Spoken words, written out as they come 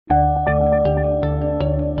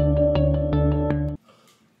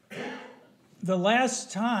The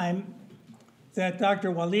last time that Dr.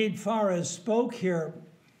 Walid Phares spoke here,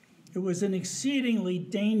 it was an exceedingly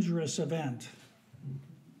dangerous event.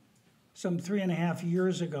 Some 3.5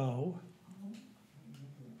 years ago,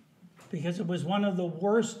 because it was one of the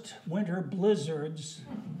worst winter blizzards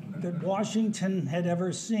that Washington had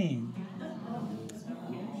ever seen.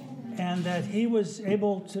 And that he was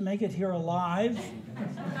able to make it here alive,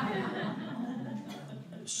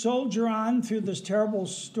 soldier on through this terrible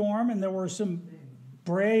storm, and there were some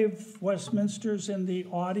brave Westminsters in the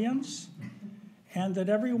audience, and that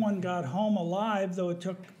everyone got home alive, though it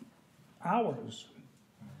took hours,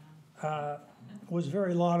 was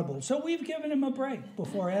very laudable. So we've given him a break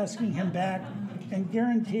before asking him back and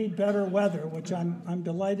guaranteed better weather, which I'm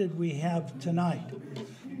delighted we have tonight.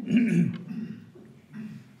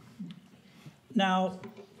 Now,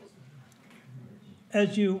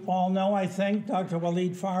 as you all know, I think, Dr.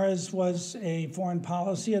 Walid Phares was a foreign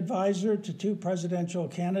policy advisor to 2 presidential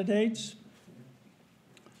candidates,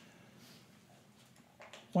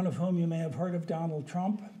 one of whom you may have heard of, Donald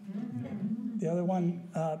Trump, the other one,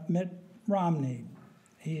 Mitt Romney.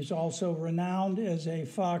 He's also renowned as a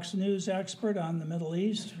Fox News expert on the Middle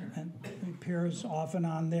East and appears often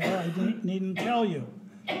on there. I needn't tell you.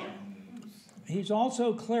 He's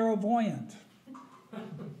also clairvoyant,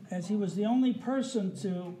 as he was the only person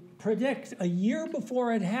to predict a year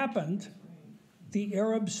before it happened the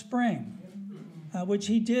Arab Spring, which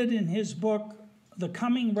he did in his book, The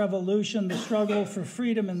Coming Revolution, The Struggle for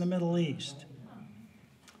Freedom in the Middle East.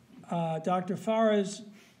 Dr. Phares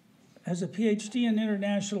has a PhD in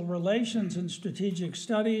International Relations and Strategic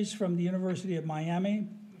Studies from the University of Miami,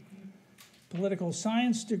 political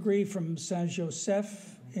science degree from Saint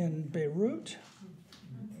Joseph in Beirut,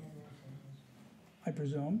 I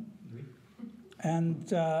presume,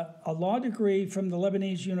 and a law degree from the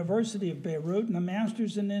Lebanese University of Beirut, and a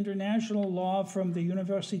master's in international law from the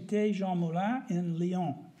Université Jean Moulin in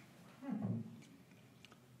Lyon.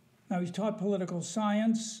 Now, he's taught political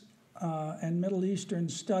science and Middle Eastern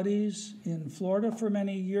studies in Florida for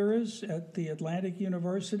many years at the Atlantic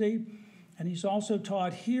University, and he's also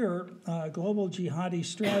taught here global jihadi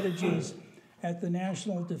strategies at the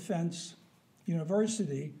National Defense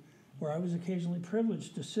University, where I was occasionally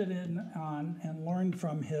privileged to sit in on and learn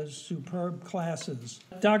from his superb classes.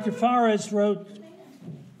 Dr. Phares wrote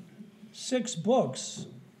 6 books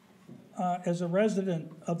as a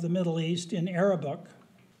resident of the Middle East in Arabic,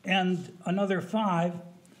 and another 5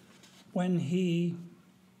 when he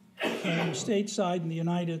came stateside in the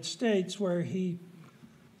United States, where he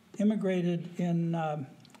immigrated in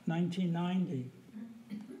 1990,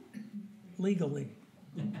 legally.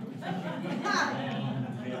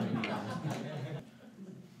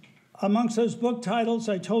 Amongst those book titles,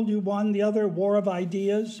 I told you one, the other, War of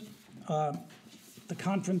Ideas, The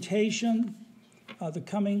Confrontation, The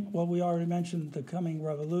Coming, well, we already mentioned The Coming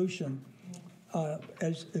Revolution.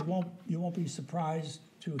 You won't be surprised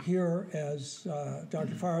to hear, as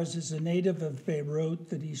Dr. Phares is a native of Beirut,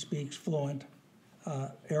 that he speaks fluent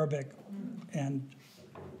Arabic and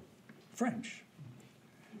French.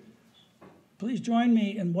 Please join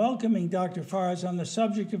me in welcoming Dr. Phares on the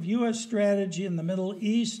subject of U.S. strategy in the Middle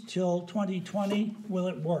East till 2020. Will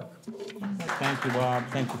it work? Thank you, Bob.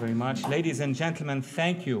 Thank you very much. Ladies and gentlemen,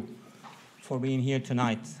 thank you for being here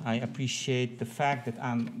tonight. I appreciate the fact that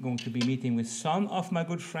I'm going to be meeting with some of my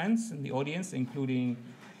good friends in the audience, including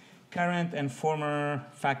current and former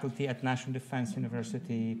faculty at National Defense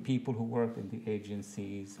University, people who work in the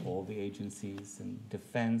agencies, all the agencies in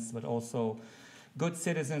defense, but also good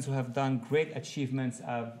citizens who have done great achievements.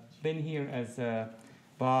 I've been here, as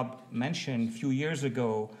Bob mentioned, a few years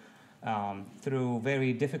ago through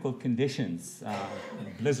very difficult conditions,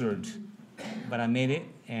 blizzard, but I made it,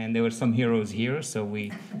 and there were some heroes here, so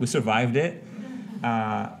we survived it.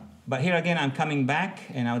 But here again, I'm coming back,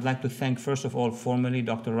 and I would like to thank, first of all, formally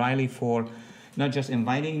Dr. Riley for not just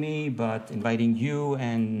inviting me, but inviting you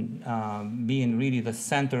and being really the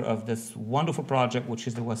center of this wonderful project, which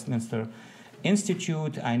is the Westminster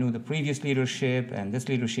Institute. I knew the previous leadership, and this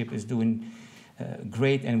leadership is doing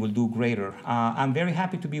great and will do greater. I'm very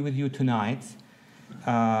happy to be with you tonight,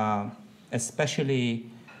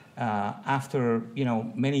 especially after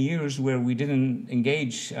many years where we didn't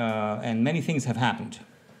engage, and many things have happened.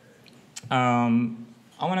 I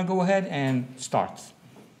want to go ahead and start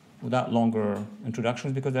without longer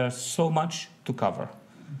introductions because there's so much to cover.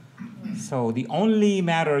 So the only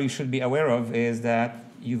matter you should be aware of is that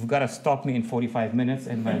you've got to stop me in 45 minutes,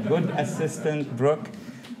 and my good assistant, Brooke,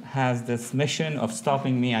 has this mission of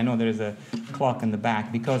stopping me. I know there's a clock in the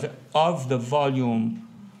back because of the volume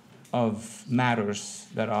of matters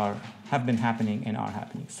that have been happening and are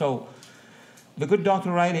happening. So the good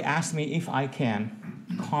Dr. Riley asked me if I can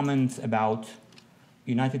comment about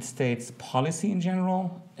United States policy in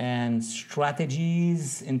general and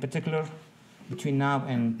strategies in particular between now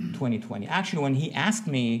and 2020. Actually, when he asked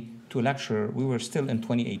me to lecture, we were still in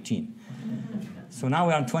 2018. So now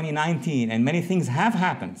we're in 2019, and many things have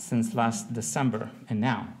happened since last December and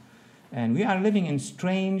now. And we are living in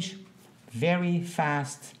strange, very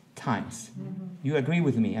fast times. You agree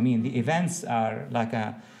with me? I mean, the events are like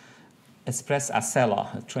a Espress a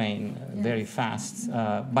Sella, a train, very fast.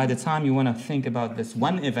 By the time you want to think about this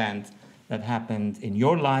one event that happened in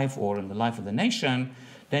your life or in the life of the nation,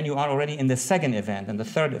 then you are already in the second event and the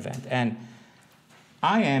third event. And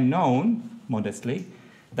I am known, modestly,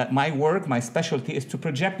 that my work, my specialty, is to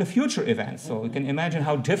project the future events. So you can imagine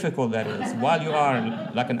how difficult that is. While you are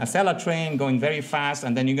like an Acela train going very fast,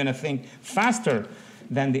 and then you're going to think faster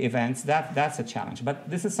than the events, that's a challenge. But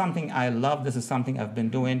this is something I love. This is something I've been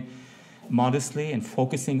doing modestly and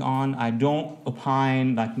focusing on. I don't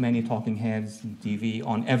opine like many talking heads on TV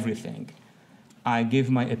on everything. I give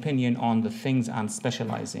my opinion on the things I'm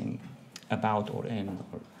specializing about or in,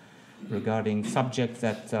 or regarding subjects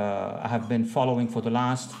that I have been following for the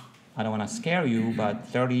last, I don't want to scare you, but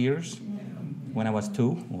 30 years, when I was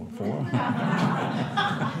 2 or 4.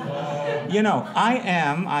 You know, I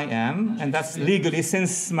am, and that's legally,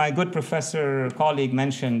 since my good professor colleague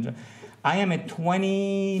mentioned, I am a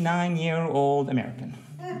 29-year-old American.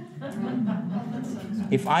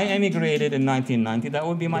 If I emigrated in 1990, that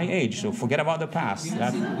would be my age, so forget about the past.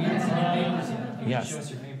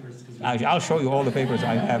 Yes. I'll show you all the papers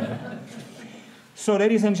I have. So,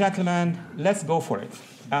 ladies and gentlemen, let's go for it.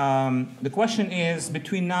 The question is,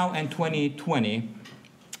 between now and 2020,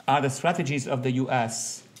 are the strategies of the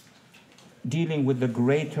US dealing with the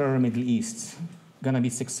greater Middle East going to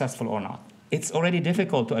be successful or not? It's already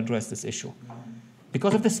difficult to address this issue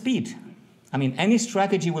because of the speed. I mean, any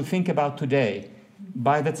strategy we'll think about today,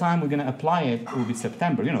 by the time we're going to apply it, it will be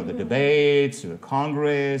September. You know, the debates, the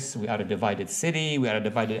Congress, we are a divided city, we are a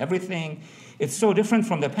divided everything. It's so different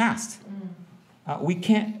from the past. We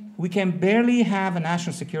can barely have a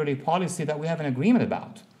national security policy that we have an agreement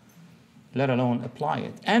about, let alone apply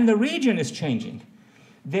it. And the region is changing.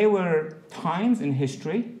 There were times in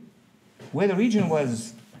history where the region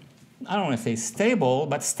was, I don't want to say stable,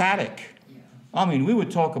 but static. I mean, we would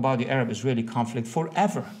talk about the Arab-Israeli conflict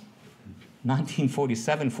forever.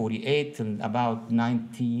 1947, 48, and about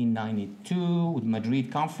 1992 with Madrid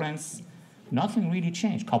conference, nothing really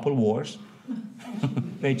changed. Couple wars.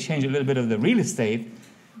 They changed a little bit of the real estate,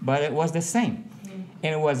 but it was the same.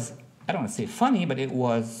 And it was, I don't want to say funny, but it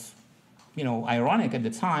was, you know, ironic at the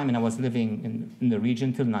time, and I was living in the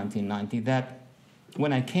region till 1990, that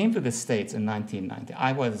when I came to the States in 1990,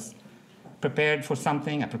 I was prepared for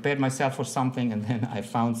something, I prepared myself for something, and then I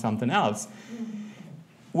found something else.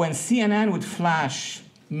 When CNN would flash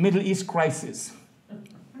Middle East crisis,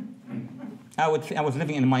 I was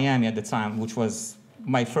living in Miami at the time, which was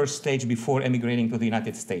my first stage before emigrating to the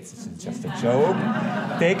United States. This is just a joke.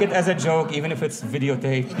 Take it as a joke, even if it's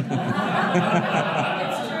videotaped.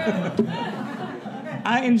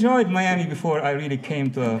 I enjoyed Miami before I really came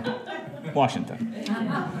to Washington.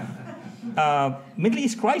 Middle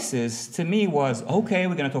East crisis, to me, was, okay,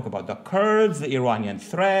 we're going to talk about the Kurds, the Iranian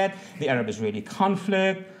threat, the Arab-Israeli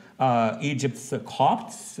conflict, Egypt's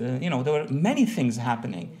Copts. You know, there were many things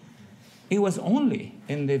happening. It was only,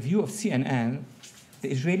 in the view of CNN, the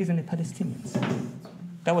Israelis and the Palestinians.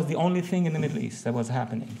 That was the only thing in the Middle East that was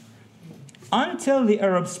happening. Until the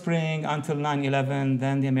Arab Spring, until 9/11,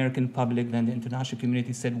 then the American public, then the international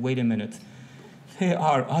community said, wait a minute, there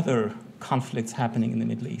are other conflicts happening in the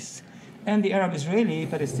Middle East. And the Arab-Israeli,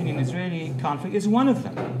 Palestinian-Israeli conflict is one of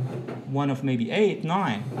them, one of maybe 8,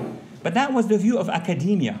 9. But that was the view of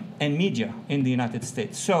academia and media in the United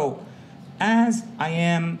States. So as I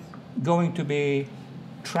am going to be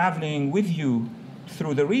traveling with you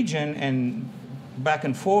through the region and back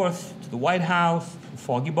and forth to the White House, to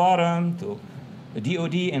Foggy Bottom, to the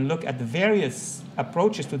DOD, and look at the various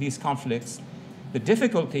approaches to these conflicts, the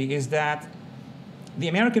difficulty is that the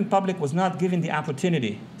American public was not given the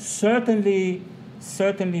opportunity, certainly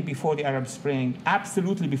before the Arab Spring,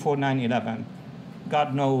 absolutely before 9/11,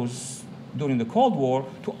 God knows during the Cold War,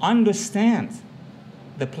 to understand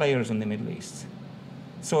the players in the Middle East.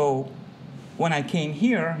 So when I came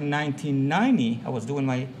here in 1990, I was doing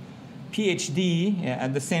my PhD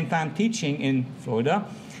at the same time teaching in Florida,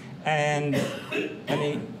 and let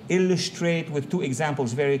me illustrate with 2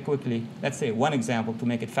 examples very quickly. Let's say one example to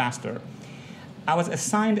make it faster. I was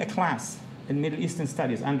assigned a class in Middle Eastern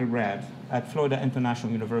Studies, undergrad, at Florida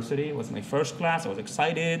International University. It was my first class. I was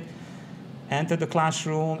excited. entered the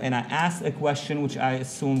classroom, and I asked a question which I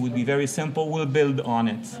assumed would be very simple. We'll build on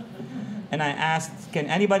it. And I asked, can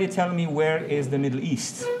anybody tell me where is the Middle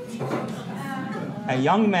East? A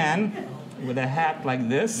young man with a hat like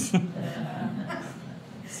this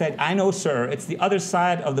said, I know, sir, it's the other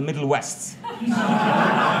side of the Middle West.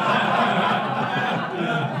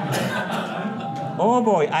 Oh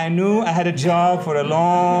boy, I knew I had a job for a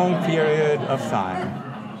long period of time.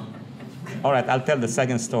 All right, I'll tell the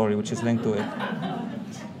second story, which is linked to it.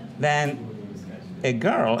 Then a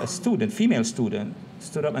girl, a student, female student,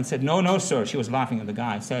 stood up and said, no, no, sir. She was laughing at the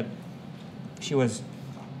guy. Said she was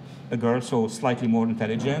a girl, so slightly more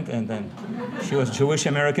intelligent, and then she was Jewish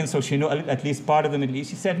American, so she knew at least part of the Middle East.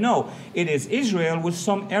 She said, no, it is Israel with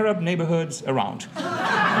some Arab neighborhoods around.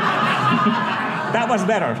 That was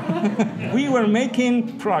better. We were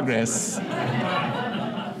making progress.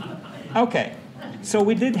 Okay, so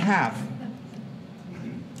we did have,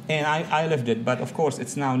 and I lived it, but of course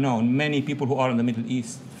it's now known, many people who are in the Middle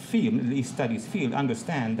East studies field,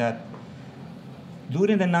 understand that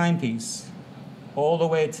during the 90s, all the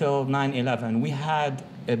way till 9/11, we had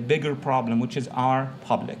a bigger problem, which is our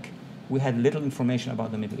public. We had little information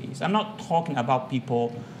about the Middle East. I'm not talking about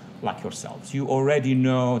people like yourselves. You already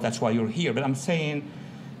know, that's why you're here. But I'm saying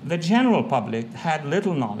the general public had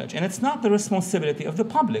little knowledge. And it's not the responsibility of the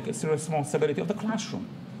public. It's the responsibility of the classroom,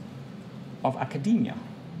 of academia.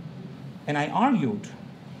 And I argued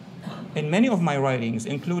in many of my writings,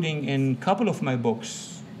 including in a couple of my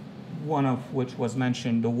books, one of which was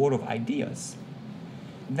mentioned, The War of Ideas,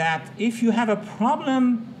 that if you have a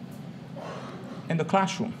problem in the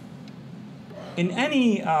classroom, in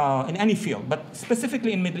any field, but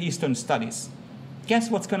specifically in Middle Eastern studies, guess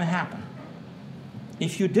what's going to happen?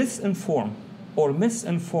 If you disinform or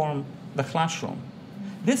misinform the classroom,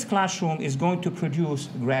 this classroom is going to produce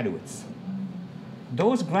graduates.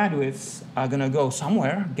 Those graduates are going to go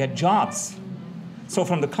somewhere, get jobs. So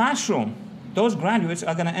from the classroom, those graduates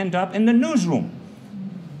are going to end up in the newsroom.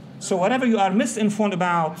 So whatever you are misinformed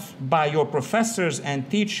about by your professors and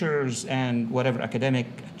teachers and whatever academic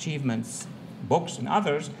achievements, books and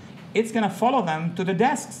others, it's going to follow them to the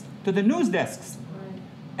desks, to the news desks.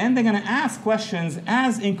 And they're going to ask questions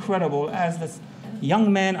as incredible as this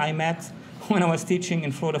young man I met when I was teaching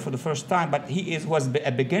in Florida for the first time, but he was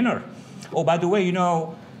a beginner. Oh, by the way,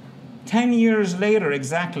 10 years later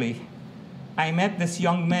exactly, I met this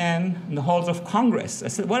young man in the halls of Congress. I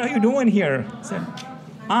said, what are you doing here? I said,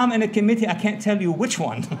 I'm in a committee, I can't tell you which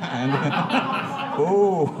one.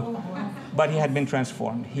 Oh, but he had been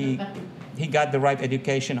transformed. He got the right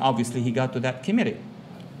education. Obviously, he got to that committee.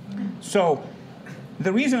 So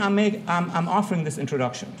the reason I'm offering this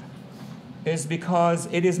introduction is because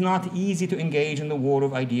it is not easy to engage in the war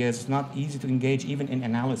of ideas. It's not easy to engage even in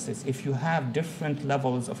analysis if you have different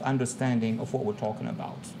levels of understanding of what we're talking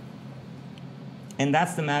about. And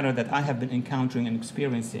that's the matter that I have been encountering and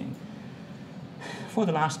experiencing for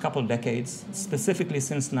the last couple of decades, specifically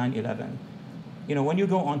since 9/11. When you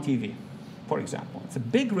go on TV, for example, it's a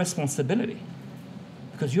big responsibility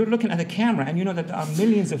because you're looking at a camera and you know that there are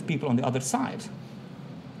millions of people on the other side.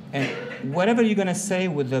 And whatever you're going to say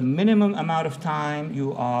with the minimum amount of time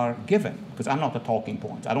you are given, because I'm not the talking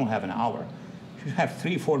point, I don't have an hour. You have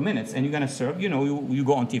 3-4 minutes and you're going to serve, you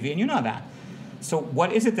go on TV and you know that. So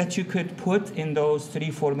what is it that you could put in those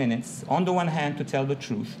 3-4 minutes, on the one hand, to tell the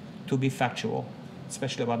truth, to be factual,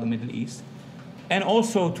 especially about the Middle East, and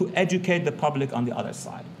also to educate the public on the other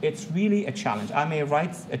side? It's really a challenge. I may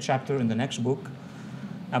write a chapter in the next book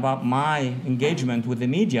about my engagement with the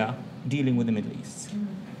media dealing with the Middle East.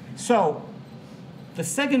 So the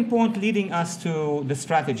second point leading us to the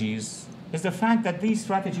strategies is the fact that these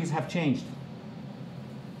strategies have changed.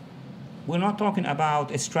 We're not talking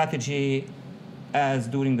about a strategy as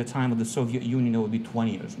during the time of the Soviet Union, it would be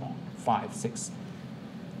 20 years long, 5, 6.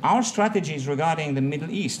 Our strategies regarding the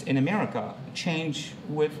Middle East in America change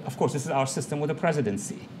with, of course, this is our system with a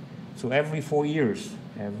presidency. So every 4 years,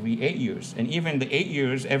 every 8 years, and even the 8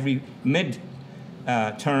 years, every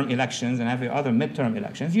mid-term elections and every other midterm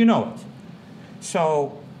elections, you know it.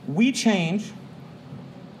 So we change,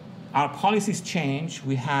 our policies change,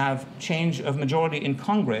 we have change of majority in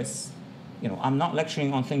Congress. I'm not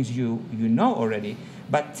lecturing on things you know already,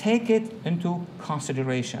 but take it into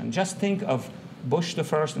consideration. Just think of Bush the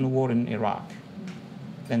first in the war in Iraq.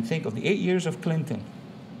 Then think of the 8 years of Clinton.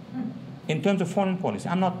 In terms of foreign policy,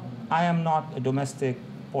 I am not a domestic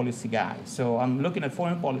policy guy, so I'm looking at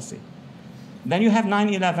foreign policy. Then you have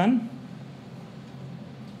 9/11,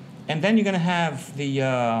 and then you're going to have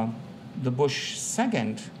the Bush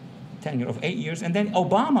second tenure of 8 years, and then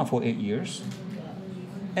Obama for 8 years.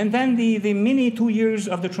 and then the mini 2 years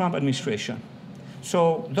of the Trump administration.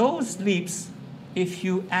 So those leaps, if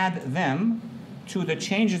you add them to the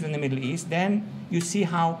changes in the Middle East, then you see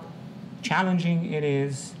how challenging it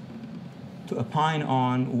is to opine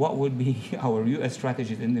on what would be our U.S.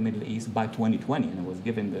 strategies in the Middle East by 2020. And it was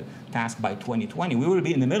given the task by 2020. We will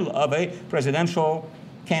be in the middle of a presidential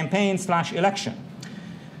campaign/election.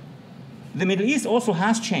 The Middle East also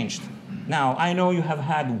has changed. Now, I know you have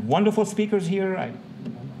had wonderful speakers here. I've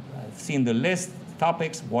seen the list,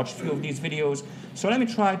 topics, watched a few of these videos. So let me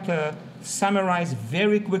try to summarize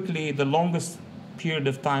very quickly the longest period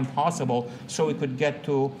of time possible so we could get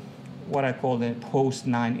to what I call the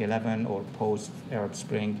post-9/11 or post-Arab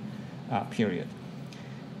Spring period.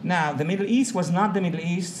 Now, the Middle East was not the Middle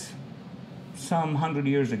East some 100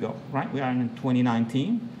 years ago, right? We are in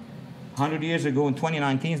 2019. 100 years ago in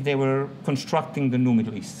 2019, they were constructing the new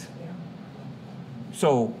Middle East.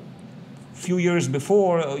 So a few years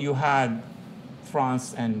before, you had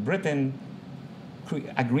France and Britain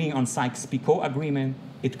agreeing on Sykes-Picot Agreement.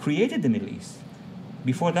 It created the Middle East.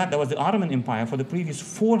 Before that, there was the Ottoman Empire for the previous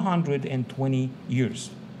 420 years.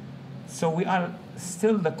 So we are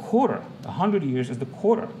still the quarter, 100 years is the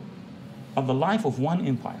quarter of the life of one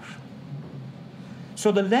empire.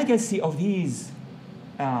 So the legacy of these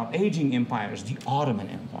aging empires, the Ottoman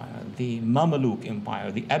Empire, the Mamluk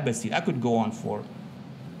Empire, the Abbasid, I could go on for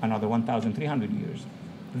another 1,300 years.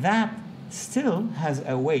 That still has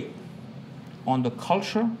a weight on the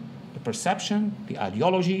culture, the perception, the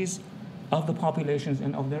ideologies of the populations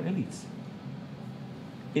and of their elites.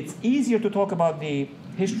 It's easier to talk about the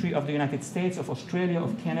history of the United States, of Australia,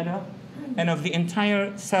 of Canada, and of the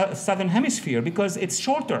entire Southern Hemisphere because it's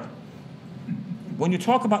shorter. When you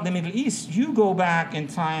talk about the Middle East, you go back in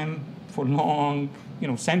time for long,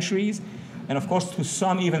 centuries, and of course to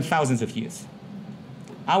some even thousands of years.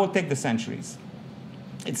 I will take the centuries.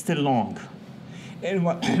 It's still long. And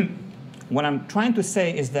what I'm trying to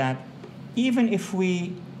say is that even if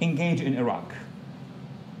we engage in Iraq,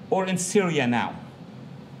 or in Syria now,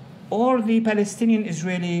 or the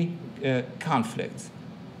Palestinian-Israeli conflict,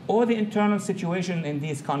 or the internal situation in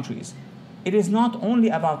these countries, it is not only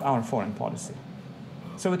about our foreign policy.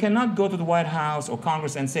 So we cannot go to the White House or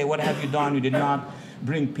Congress and say, what have you done? You did not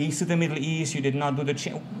bring peace to the Middle East. You did not do the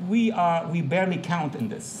change. We barely count in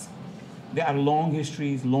this. There are long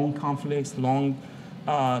histories, long conflicts, long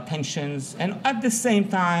tensions, and at the same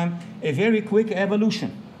time, a very quick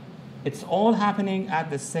evolution. It's all happening at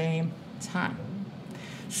the same time.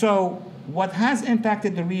 So what has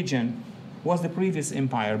impacted the region was the previous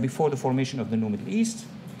empire before the formation of the new Middle East.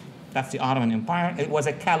 That's the Ottoman Empire. It was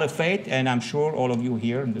a caliphate, and I'm sure all of you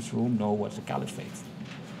here in this room know what's a caliphate.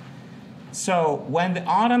 So when the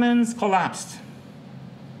Ottomans collapsed,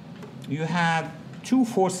 you had two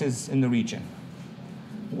forces in the region.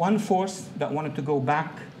 One force that wanted to go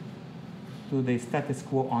back to the status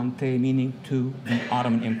quo ante, meaning to the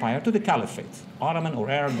Ottoman Empire, to the caliphate. Ottoman or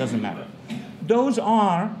Arab, doesn't matter. Those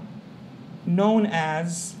are known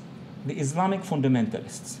as the Islamic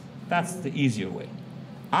fundamentalists. That's the easier way.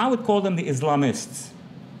 I would call them the Islamists.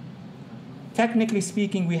 Technically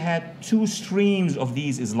speaking, we had two streams of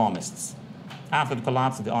these Islamists after the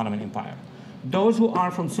collapse of the Ottoman Empire. Those who are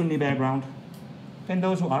from Sunni background and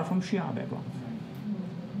those who are from Shia background.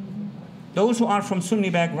 Those who are from Sunni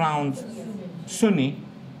background, Sunni,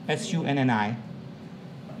 S-U-N-N-I,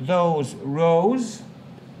 those rose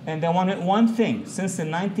and they wanted one thing since the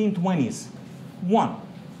 1920s.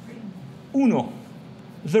 Uno,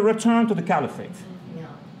 the return to the caliphate.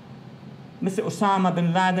 Mr. Osama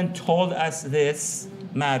bin Laden told us this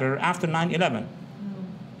matter after 9/11.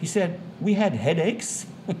 He said, we had headaches,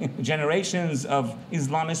 generations of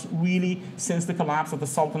Islamists really since the collapse of the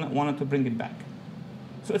Sultanate wanted to bring it back.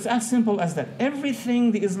 So it's as simple as that.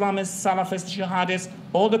 Everything the Islamists, Salafists, jihadists,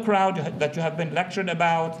 all the crowd that you have been lectured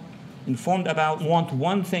about, informed about, want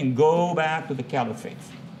one thing: go back to the caliphate.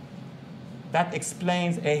 That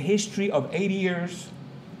explains a history of 80 years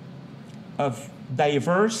of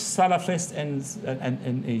diverse Salafists and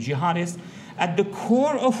jihadists, at the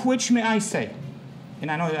core of which, may I say,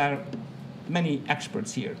 and I know there are many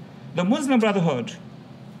experts here, the Muslim Brotherhood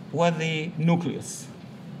was the nucleus,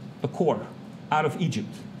 the core, out of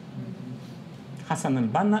Egypt. Hassan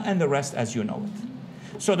al-Banna and the rest as you know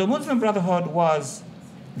it. So the Muslim Brotherhood was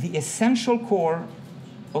the essential core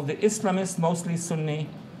of the Islamist, mostly Sunni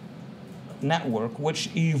network, which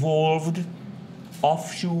evolved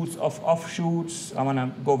offshoots of offshoots. I want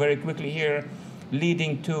to go very quickly here,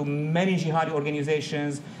 leading to many jihadi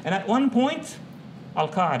organizations. And at one point,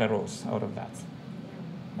 Al-Qaeda rose out of that.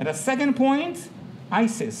 At a second point,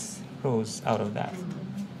 ISIS rose out of that.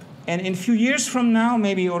 And in a few years from now,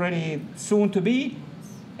 maybe already soon to be,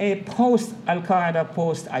 a post-Al-Qaeda,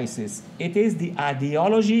 post-ISIS. It is the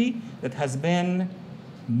ideology that has been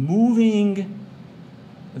moving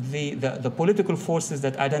the political forces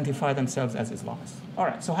that identify themselves as Islamists. All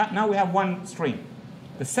right, so now we have one stream.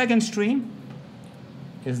 The second stream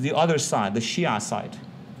is the other side, the Shia side.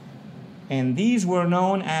 And these were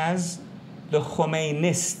known as the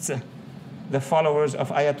Khomeinists, the followers of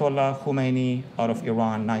Ayatollah Khomeini out of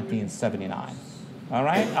Iran, 1979. All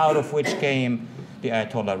right, out of which came the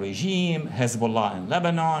Ayatollah regime, Hezbollah in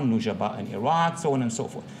Lebanon, Nujaba in Iraq, so on and so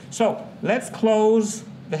forth. So let's close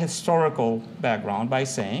the historical background by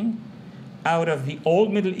saying, out of the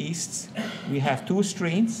old Middle East, we have two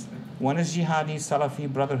streams. One is jihadi, Salafi,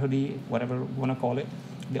 Brotherhoody, whatever you want to call it.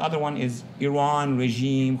 The other one is Iran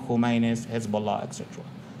regime, Khomeinist, Hezbollah, etc.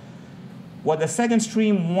 What the second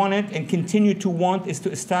stream wanted and continue to want is to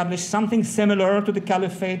establish something similar to the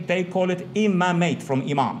caliphate. They call it imamate, from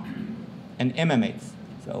imam, and imamate.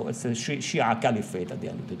 So it's a Shia caliphate at the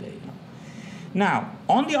end of the day. Now,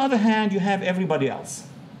 on the other hand, you have everybody else.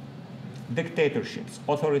 Dictatorships,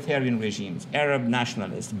 authoritarian regimes, Arab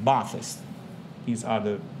nationalists, Baathists. These are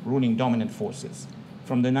the ruling dominant forces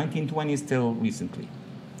from the 1920s till recently.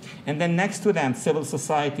 And then next to them, civil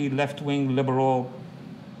society, left-wing, liberal,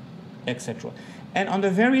 etc. And on the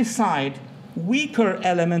very side, weaker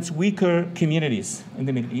elements, weaker communities in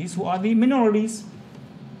the Middle East, who are the minorities,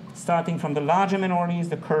 starting from the larger minorities,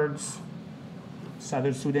 the Kurds,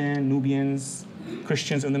 Southern Sudan, Nubians,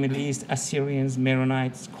 Christians in the Middle East, Assyrians,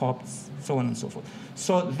 Maronites, Copts, so on and so forth.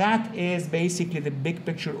 So that is basically the big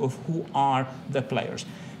picture of who are the players.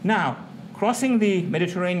 Now, crossing the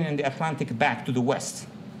Mediterranean and the Atlantic back to the west,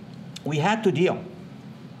 we had to deal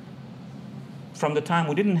from the time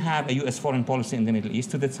we didn't have a US foreign policy in the Middle East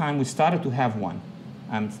to the time we started to have one.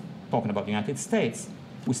 I'm talking about the United States.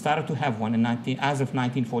 We started to have one as of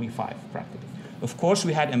 1945, practically. Of course,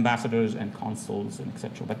 we had ambassadors and consuls and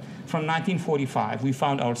etc. But from 1945, we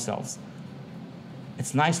found ourselves.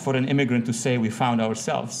 It's nice for an immigrant to say we found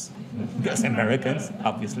ourselves, because Americans,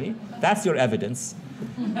 obviously. That's your evidence.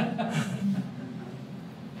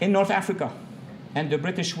 In North Africa. And the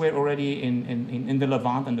British were already in the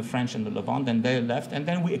Levant, and the French in the Levant, and they left, and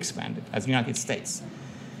then we expanded as the United States.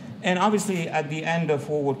 And obviously, at the end of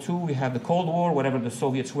World War II, we had the Cold War. Whatever the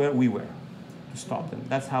Soviets were, we were to stop them.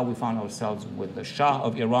 That's how we found ourselves with the Shah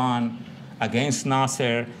of Iran against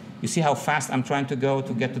Nasser. You see how fast I'm trying to go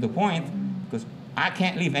to get to the point, because I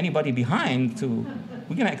can't leave anybody behind to,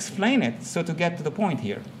 we're going to explain it, so to get to the point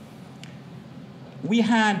here. We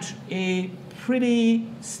had a pretty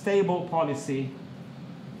stable policy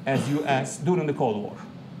as US during the Cold War.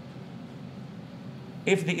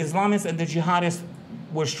 If the Islamists and the jihadists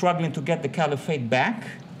were struggling to get the caliphate back,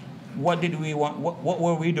 what did we want? What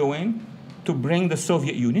were we doing to bring the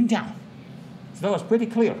Soviet Union down? So that was pretty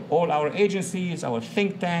clear. All our agencies, our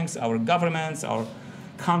think tanks, our governments, our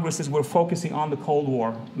Congresses were focusing on the Cold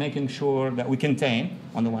War, making sure that we contain,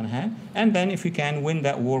 on the one hand, and then if we can, win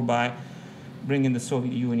that war by bringing the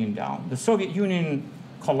Soviet Union down. The Soviet Union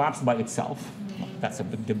collapsed by itself. That's a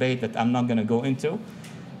big debate that I'm not going to go into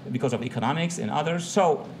because of economics and others.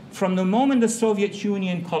 So from the moment the Soviet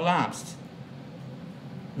Union collapsed,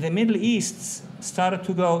 the Middle East started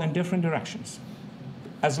to go in different directions.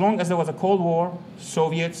 As long as there was a Cold War,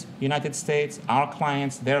 Soviets, United States, our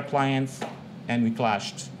clients, their clients, and we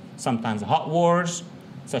clashed. Sometimes hot wars,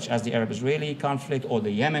 such as the Arab-Israeli conflict or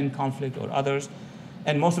the Yemen conflict or others,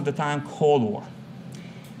 and most of the time, Cold War.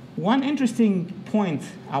 One interesting point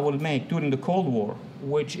I will make during the Cold War,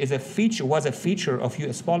 which was a feature of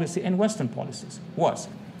US policy and Western policies, was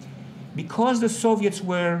because the Soviets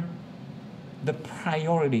were the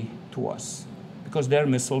priority to us, because their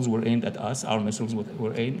missiles were aimed at us, our missiles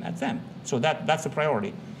were aimed at them. So that's a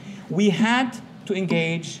priority. We had to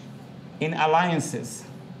engage in alliances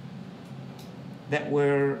that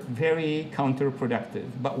were very counterproductive,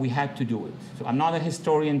 but we had to do it. So I'm not a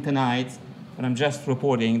historian tonight, but I'm just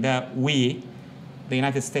reporting that we, the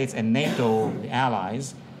United States and NATO, the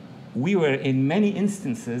allies, we were in many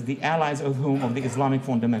instances the allies of the Islamic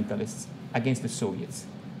fundamentalists against the Soviets.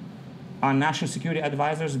 Our national security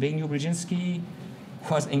advisor, Zbigniew Brzezinski,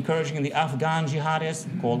 was encouraging the Afghan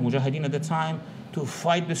jihadists, called Mujahideen at the time, to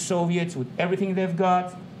fight the Soviets with everything they've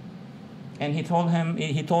got. And he told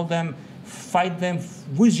them, fight them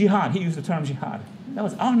with jihad. He used the term jihad. That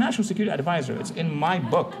was our national security advisor. It's in my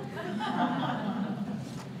book.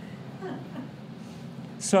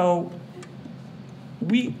 So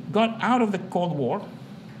we got out of the Cold War,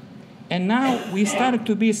 and now we started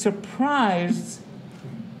to be surprised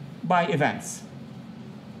by events.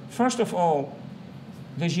 First of all,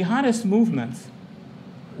 the jihadist movement,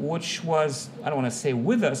 which was, I don't want to say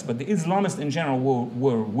with us, but the Islamists in general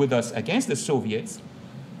were with us against the Soviets,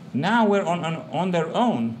 now we're on their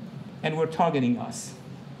own, and we're targeting us.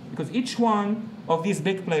 Because each one of these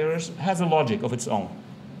big players has a logic of its own.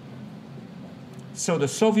 So the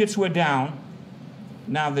Soviets were down.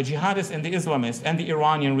 Now the jihadists and the Islamists and the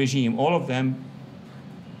Iranian regime, all of them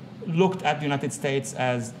looked at the United States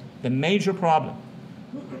as the major problem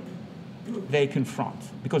they confront.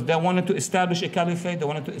 Because they wanted to establish a caliphate, they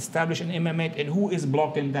wanted to establish an imamate, and who is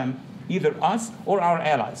blocking them? Either us or our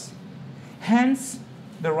allies. Hence,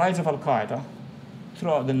 the rise of Al-Qaeda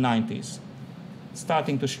throughout the 90s,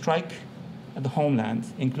 starting to strike at the homeland,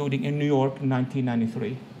 including in New York in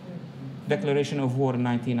 1993, declaration of war in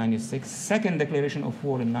 1996, second declaration of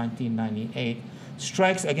war in 1998,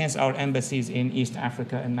 strikes against our embassies in East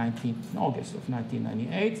Africa in August of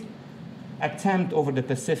 1998, attempt over the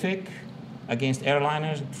Pacific against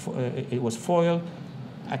airliners, it was foiled,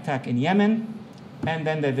 attack in Yemen, and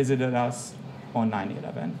then they visited us on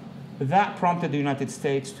 9/11. That prompted the United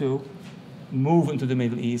States to move into the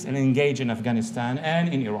Middle East and engage in Afghanistan and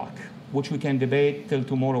in Iraq, which we can debate till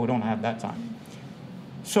tomorrow, we don't have that time.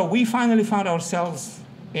 So we finally found ourselves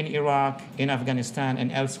in Iraq, in Afghanistan,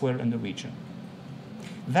 and elsewhere in the region.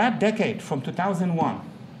 That decade, from 2001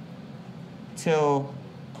 till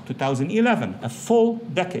 2011, a full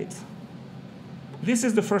decade, this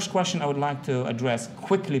is the first question I would like to address,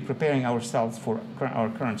 quickly preparing ourselves for our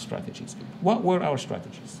current strategies. What were our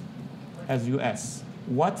strategies as US?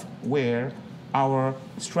 What were our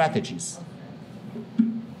strategies?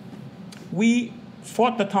 We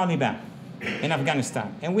fought the Taliban in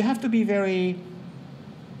Afghanistan, and we have to be very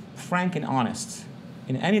frank and honest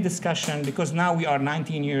in any discussion, because now we are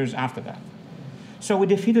 19 years after that. So we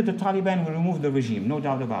defeated the Taliban, we removed the regime, no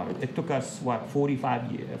doubt about it. It took us,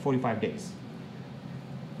 45 days.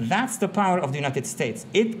 That's the power of the United States.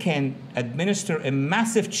 It can administer a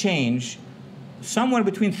massive change somewhere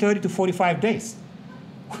between 30 to 45 days.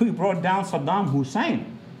 We brought down Saddam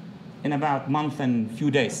Hussein in about a month and a few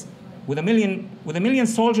days with a million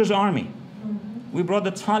soldiers army. We brought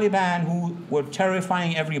the Taliban, who were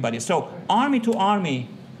terrifying everybody. So army to army,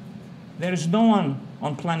 there is no one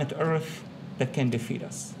on planet Earth that can defeat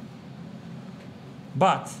us.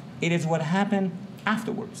 But it is what happened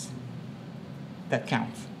afterwards that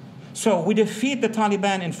counts. So we defeat the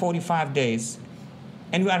Taliban in 45 days,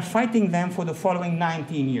 and we are fighting them for the following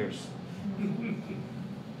 19 years.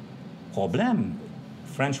 Problème.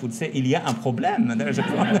 French would say, il y a un problème. There is a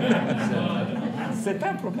problem. C'est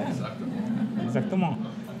un problème. Exactement.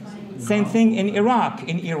 Same thing in Iraq.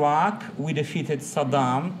 In Iraq, we defeated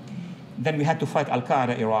Saddam. Then we had to fight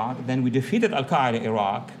Al-Qaeda Iraq. Then we defeated Al-Qaeda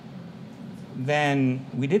Iraq. Then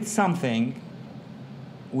we did something,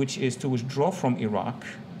 which is to withdraw from Iraq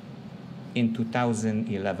in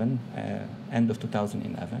 2011, end of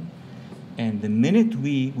 2011. And the minute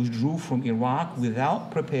we withdrew from Iraq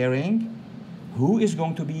without preparing who is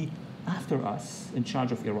going to be after us in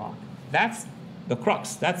charge of Iraq, that's the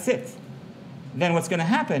crux, that's it. Then what's going to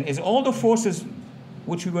happen is all the forces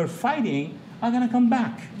which we were fighting are going to come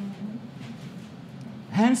back.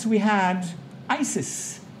 Hence we had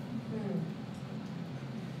ISIS.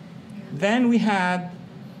 Then we had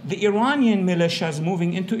the Iranian militias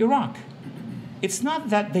moving into Iraq. It's not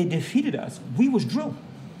that they defeated us, we withdrew.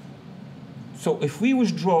 So if we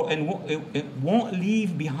withdraw, and it won't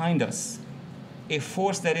leave behind us a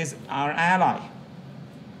force that is our ally,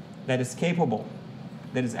 that is capable,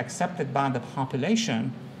 that is accepted by the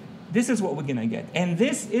population, this is what we're going to get. And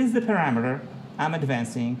this is the parameter I'm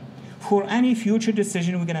advancing for any future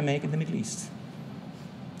decision we're going to make in the Middle East.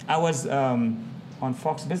 I was on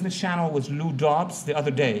Fox Business Channel with Lou Dobbs the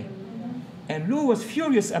other day, and Lou was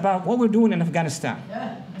furious about what we're doing in Afghanistan.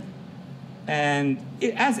 And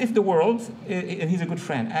as if the world, and he's a good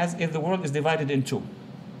friend, as if the world is divided in two.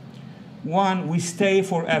 One, we stay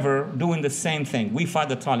forever doing the same thing. We fight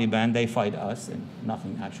the Taliban, they fight us, and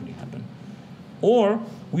nothing actually happened. Or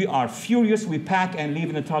we are furious, we pack and leave,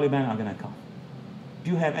 and the Taliban are going to come.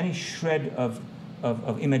 Do you have any shred of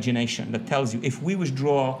imagination that tells you if we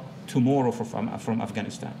withdraw tomorrow from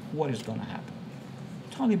Afghanistan, what is going to happen?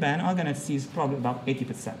 Taliban are going to seize probably about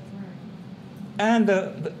 80%. And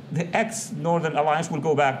the ex-Northern Alliance will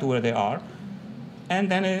go back to where they are. And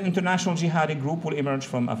then an international jihadi group will emerge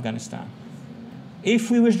from Afghanistan. If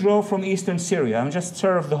we withdraw from eastern Syria, and just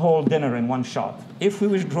serve the whole dinner in one shot, if we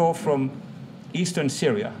withdraw from eastern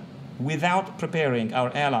Syria without preparing our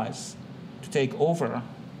allies to take over,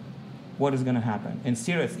 what is going to happen? In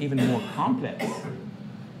Syria, it's even more complex.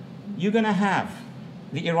 You're going to have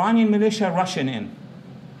the Iranian militia rushing in.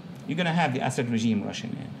 You're going to have the Assad regime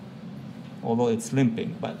rushing in, although it's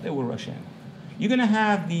limping, but they will rush in. You're going to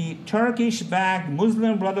have the Turkish-backed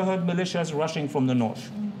Muslim Brotherhood militias rushing from the north.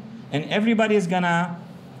 And everybody is going to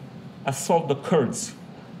assault the Kurds.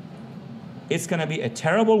 It's going to be a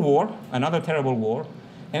terrible war, another terrible war,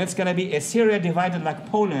 and it's going to be a Syria divided like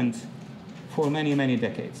Poland for many, many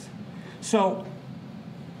decades. So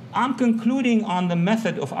I'm concluding on the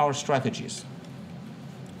method of our strategies.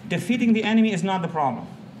 Defeating the enemy is not the problem.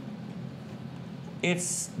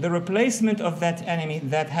 It's the replacement of that enemy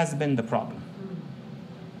that has been the problem.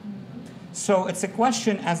 So it's a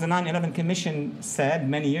question, as the 9/11 Commission said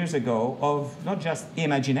many years ago, of not just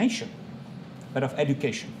imagination, but of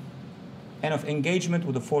education and of engagement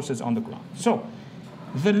with the forces on the ground. So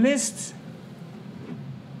the list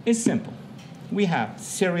is simple. We have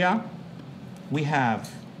Syria, we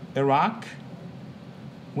have Iraq,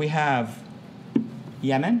 we have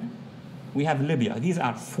Yemen, we have Libya. These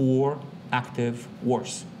are 4 active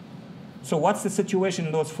wars. So what's the situation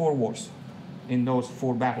in those 4 wars, in those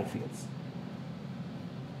 4 battlefields?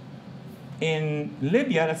 In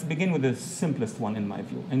Libya, let's begin with the simplest one in my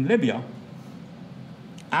view. In Libya,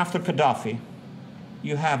 after Gaddafi,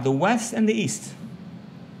 you have the West and the East.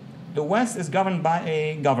 The West is governed by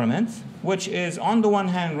a government which is, on the one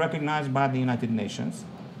hand, recognized by the United Nations,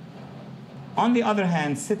 on the other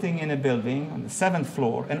hand, sitting in a building on the 7th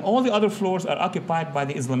floor, and all the other floors are occupied by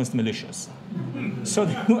the Islamist militias. So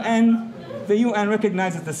the UN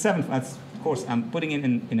recognizes the 7th. That's, of course, I'm putting it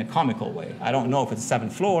in a comical way. I don't know if it's the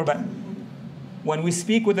 7th floor, but when we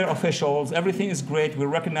speak with their officials, everything is great. We're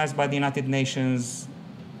recognized by the United Nations,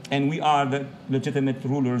 and we are the legitimate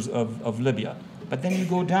rulers of Libya. But then you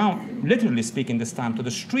go down, literally speaking this time, to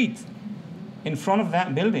the street. In front of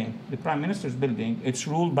that building, the Prime Minister's building, it's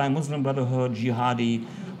ruled by Muslim Brotherhood, jihadi,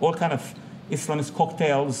 all kind of Islamist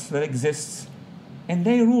cocktails that exist. And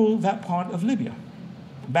they rule that part of Libya,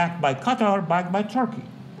 backed by Qatar, backed by Turkey.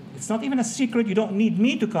 It's not even a secret. You don't need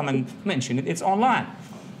me to come and mention it. It's online.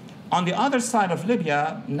 On the other side of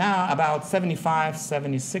Libya, now about 75,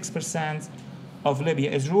 76% of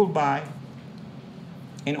Libya is ruled by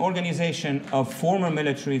an organization of former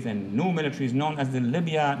militaries and new militaries known as the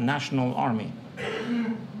Libya National Army,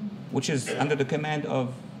 which is under the command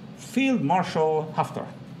of Field Marshal Haftar.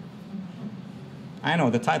 I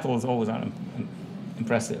know the titles always are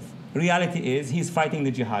impressive. Reality is he's fighting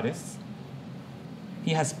the jihadists.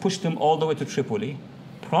 He has pushed them all the way to Tripoli.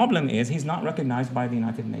 Problem is he's not recognized by the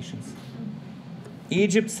United Nations.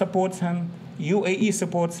 Egypt supports him. UAE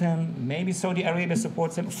supports him, maybe Saudi Arabia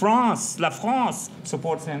supports him, La France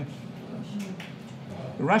supports him.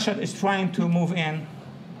 Russia is trying to move in,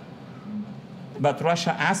 but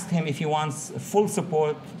Russia asked him if he wants full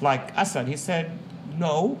support like Assad. He said,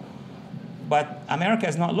 no, but America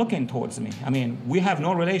is not looking towards me. I mean, we have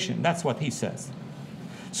no relation. That's what he says.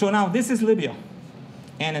 So now this is Libya.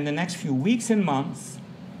 And in the next few weeks and months,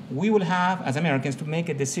 we will have, as Americans, to make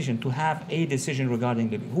a decision, to have a decision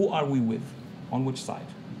regarding Libya. Who are we with? On which side?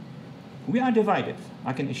 We are divided.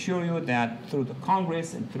 I can assure you that through the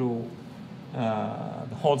Congress and through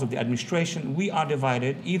the halls of the administration, we are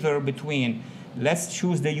divided either between let's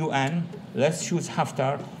choose the UN, let's choose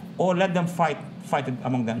Haftar, or let them fight it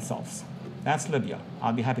among themselves. That's Libya.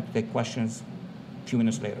 I'll be happy to take questions a few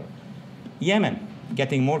minutes later. Yemen,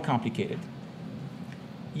 getting more complicated.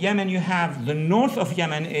 Yemen, you have the north of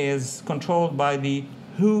Yemen is controlled by the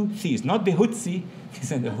Houthis, not the Hutsi. It's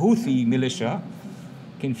the Houthi militia,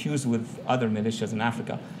 confused with other militias in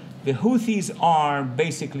Africa. The Houthis are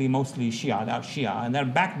basically mostly Shia, they're Shia, and they're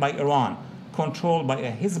backed by Iran, controlled by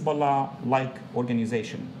a Hezbollah-like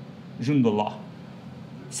organization, Jundullah.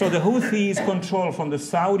 So the Houthis control from the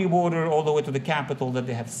Saudi border all the way to the capital that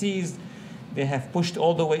they have seized. They have pushed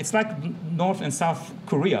all the way. It's like North and South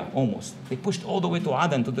Korea, almost. They pushed all the way to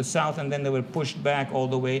Aden, to the south, and then they were pushed back all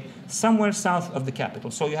the way somewhere south of the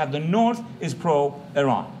capital. So you have the north is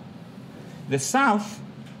pro-Iran. The south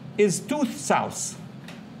is two souths.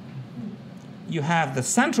 You have the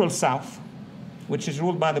central south, which is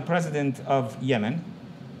ruled by the president of Yemen,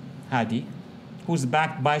 Hadi, who's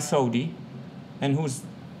backed by Saudi, and who's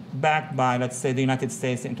backed by, let's say, the United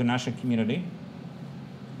States, the international community.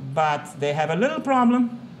 But they have a little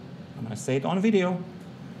problem. I'm going to say it on video.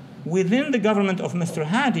 Within the government of Mr.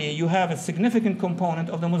 Hadi, you have a significant component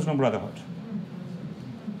of the Muslim Brotherhood.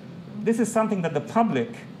 This is something that the public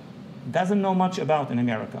doesn't know much about in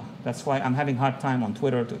America. That's why I'm having a hard time on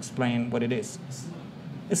Twitter to explain what it is.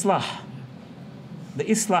 Islah. The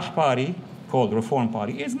Islah party, called Reform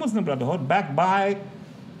Party, is Muslim Brotherhood backed by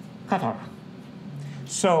Qatar.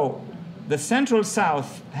 So the Central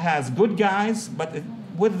South has good guys, but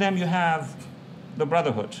with them you have the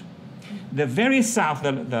Brotherhood. The very south,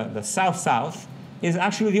 the south-south, is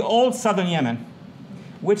actually the old southern Yemen,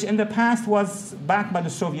 which in the past was backed by the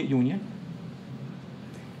Soviet Union,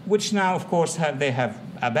 which now, of course, they have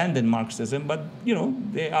abandoned Marxism, but they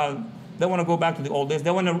want to go back to the old days.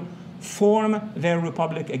 They want to form their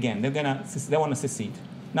republic again. They want to secede.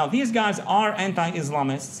 Now, these guys are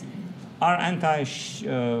anti-Islamists, are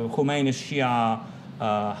anti-Khomeini Shia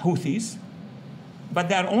Houthis, but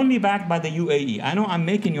they're only backed by the UAE. I know I'm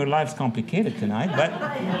making your lives complicated tonight, but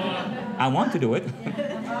I want to do it.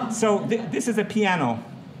 So this is a piano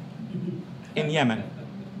in Yemen.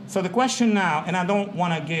 So the question now, and I don't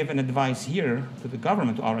want to give an advice here to the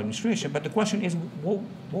government, to our administration, but the question is, what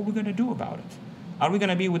are we going to do about it? Are we going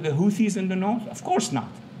to be with the Houthis in the north? Of course not.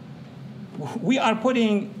 We are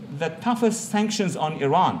putting the toughest sanctions on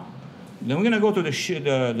Iran. Then we're going to go to the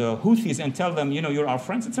Houthis and tell them, you're our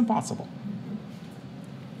friends? It's impossible.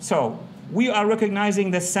 So we are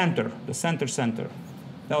recognizing the center.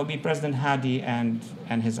 That would be President Hadi and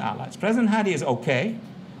his allies. President Hadi is okay,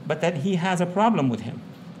 but that he has a problem with him.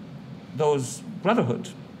 Those brotherhood.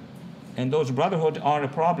 And those brotherhood are a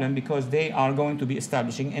problem because they are going to be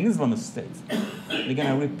establishing an Islamist state. They're going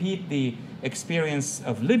to repeat the experience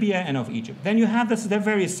of Libya and of Egypt. Then you have the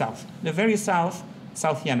very south. The very south,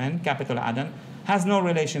 South Yemen, capital Aden, has no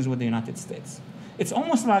relations with the United States. It's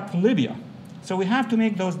almost like Libya. So we have to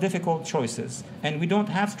make those difficult choices. And we don't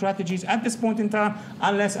have strategies at this point in time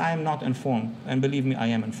unless I am not informed. And believe me, I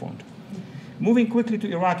am informed. Moving quickly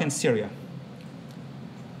to Iraq and Syria.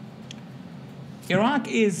 Iraq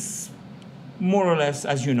is more or less,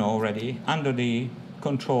 as you know already, under the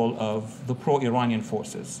control of the pro-Iranian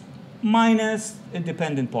forces, minus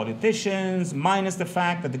independent politicians, minus the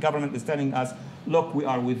fact that the government is telling us, look, we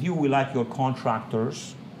are with you, we like your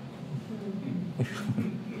contractors.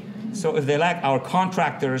 So if they like our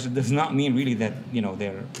contractors, it does not mean really that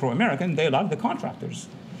they're pro-American, they like the contractors.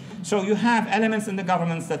 So you have elements in the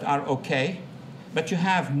governments that are okay, but you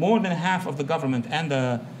have more than half of the government and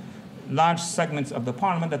the large segments of the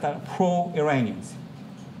parliament that are pro-Iranians.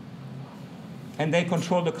 And they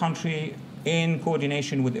control the country in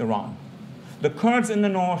coordination with Iran. The Kurds in the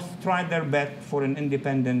north tried their best for an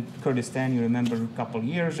independent Kurdistan, you remember a couple of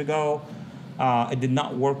years ago. It did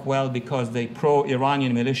not work well because the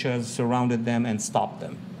pro-Iranian militias surrounded them and stopped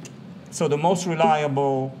them. So the most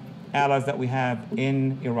reliable allies that we have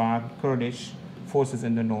in Iraq, Kurdish forces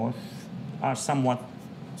in the north, are somewhat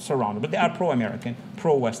surrounded, but they are pro-American,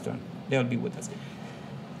 pro-Western. They'll be with us.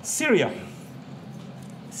 Syria.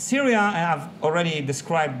 Syria, I have already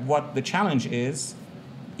described what the challenge is.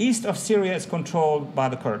 East of Syria is controlled by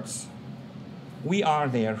the Kurds. We are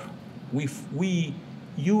there. We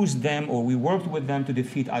used them, or we worked with them to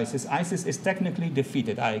defeat ISIS. ISIS is technically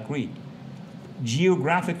defeated, I agree.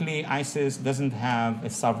 Geographically, ISIS doesn't have a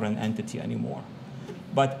sovereign entity anymore.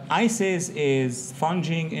 But ISIS is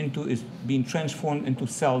is being transformed into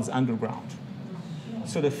cells underground.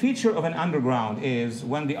 So the feature of an underground is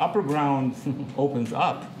when the upper ground opens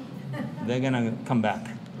up, they're going to come back.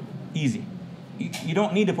 Easy. You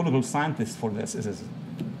don't need a political scientist for this.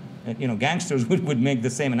 Gangsters would make the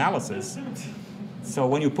same analysis. So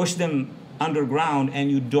when you push them underground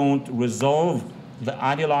and you don't resolve the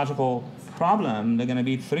ideological problem, they're going to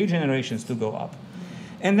be 3 generations to go up.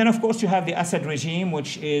 And then, of course, you have the Assad regime,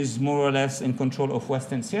 which is more or less in control of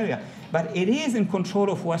Western Syria. But it is in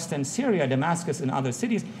control of Western Syria, Damascus and other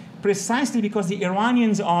cities, precisely because the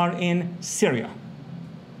Iranians are in Syria.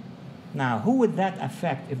 Now, who would that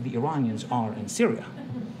affect if the Iranians are in Syria?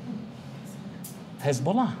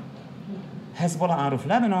 Hezbollah. Hezbollah out of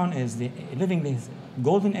Lebanon is living this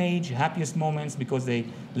golden age, happiest moments, because they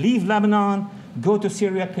leave Lebanon, go to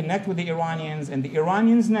Syria, connect with the Iranians, and the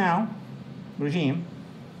Iranians now, regime,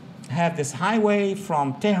 have this highway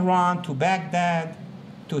from Tehran to Baghdad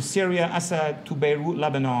to Syria, Assad, to Beirut,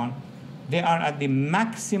 Lebanon. They are at the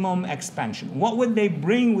maximum expansion. What would they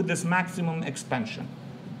bring with this maximum expansion?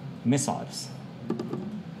 Missiles.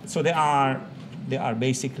 So they are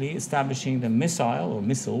basically establishing the missile or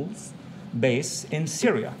missiles base in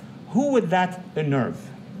Syria. Who would that unnerve?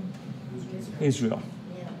 Israel.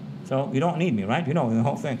 So you don't need me, right? You know the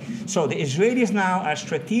whole thing. So the Israelis now are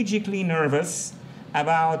strategically nervous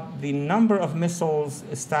about the number of missiles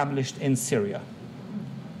established in Syria.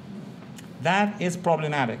 That is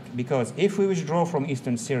problematic because if we withdraw from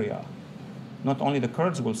eastern Syria, not only the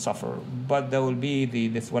Kurds will suffer, but there will be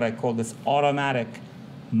what I call this automatic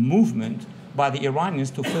movement by the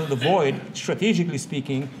Iranians to fill the void, strategically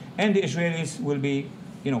speaking, and the Israelis will be,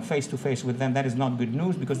 face to face with them. That is not good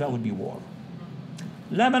news because that would be war.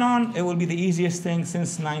 Lebanon, it will be the easiest thing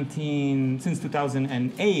since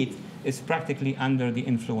 2008. is practically under the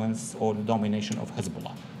influence or the domination of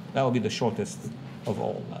Hezbollah. That will be the shortest of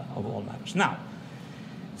all matters. Now,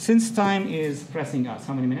 since time is pressing us,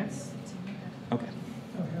 how many minutes? Okay.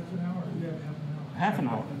 Oh, half an hour. Yeah, Half an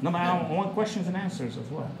hour. No, but I want questions and answers as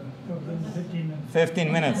well. Oh, then 15 minutes.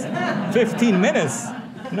 15 minutes. 15 minutes?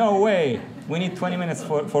 No way. We need 20 minutes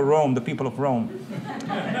for Rome, the people of Rome.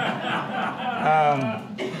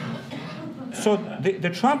 So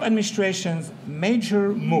the Trump administration's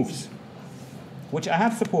major moves, which I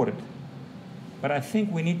have supported, but I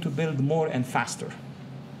think we need to build more and faster,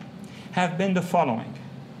 have been the following.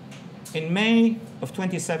 In May of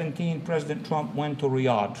 2017, President Trump went to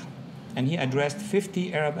Riyadh, and he addressed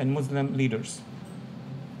 50 Arab and Muslim leaders.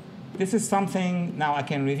 This is something now I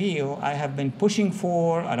can reveal I have been pushing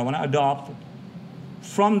for, I don't want to adopt,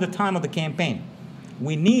 from the time of the campaign.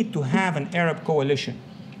 We need to have an Arab coalition.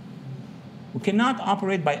 We cannot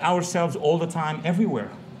operate by ourselves all the time,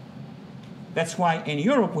 everywhere. That's why in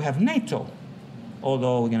Europe we have NATO.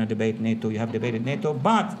 Although we're going to debate NATO, you have debated NATO,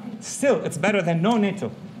 but still it's better than no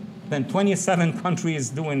NATO, than 27 countries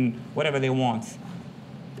doing whatever they want.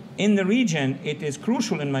 In the region, it is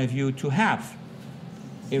crucial, in my view, to have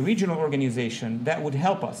a regional organization that would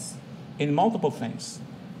help us in multiple things.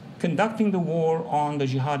 Conducting the war on the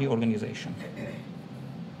jihadi organization.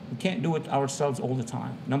 We can't do it ourselves all the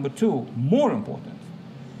time. Number two, more important,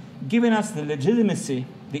 giving us the legitimacy,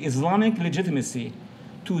 the Islamic legitimacy,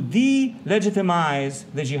 to delegitimize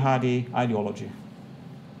the jihadi ideology.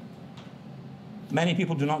 Many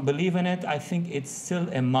people do not believe in it. I think it's still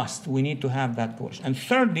a must. We need to have that push. And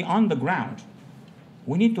thirdly, on the ground,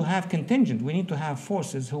 we need to have contingent. We need to have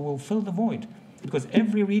forces who will fill the void, because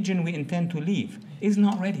every region we intend to leave is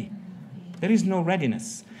not ready. There is no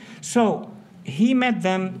readiness. So he met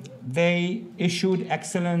them. They issued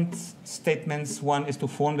excellent statements. One is to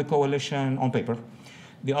form the coalition on paper.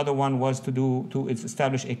 The other one was to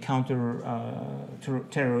establish a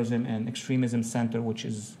terrorism and extremism center, which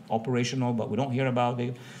is operational, but we don't hear about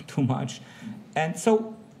it too much. And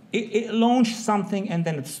so it launched something, and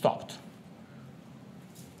then it stopped.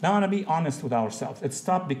 Now, I want to be honest with ourselves. It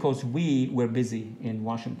stopped because we were busy in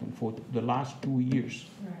Washington for the last 2 years.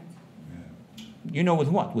 Right. You know, with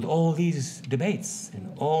what? With all these debates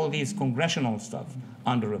and all these congressional stuff,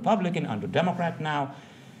 under Republican, under Democrat now.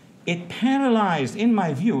 It paralyzed, in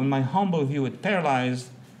my view, in my humble view, it paralyzed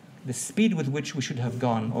the speed with which we should have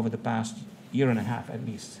gone over the past year and a half at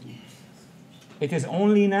least. It is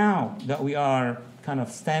only now that we are kind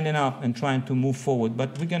of standing up and trying to move forward,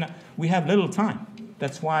 but we have little time.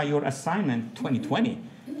 That's why your assignment, 2020,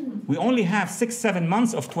 we only have 6-7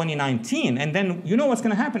 months of 2019, and then you know what's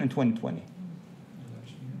going to happen in 2020?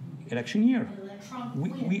 Election year.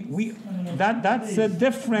 That's a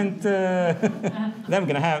different. You're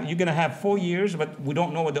gonna have 4 years, but we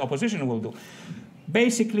don't know what the opposition will do.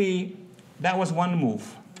 Basically, that was one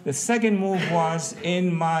move. The second move was,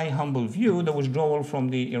 in my humble view, the withdrawal from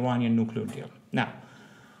the Iranian nuclear deal. Now,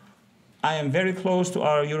 I am very close to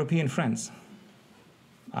our European friends.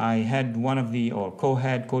 I had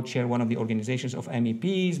co-chair one of the organizations of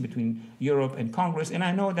MEPs between Europe and Congress, and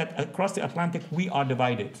I know that across the Atlantic we are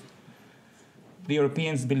divided. The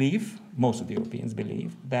Europeans believe, most of the Europeans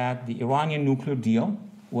believe, that the Iranian nuclear deal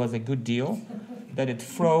was a good deal, that it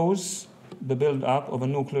froze the build-up of a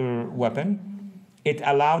nuclear weapon. It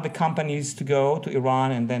allowed the companies to go to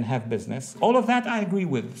Iran and then have business. All of that I agree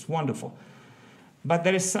with. It's wonderful. But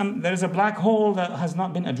there is a black hole that has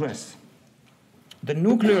not been addressed. The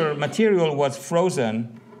nuclear material was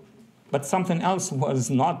frozen, but something else was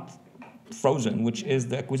not frozen, which is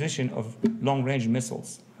the acquisition of long-range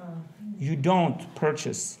missiles. You don't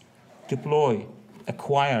purchase, deploy,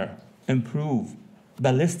 acquire, improve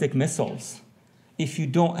ballistic missiles if you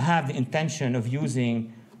don't have the intention of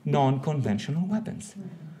using non-conventional weapons.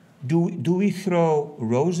 Do we throw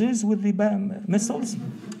roses with the missiles?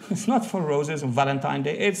 It's not for roses on Valentine's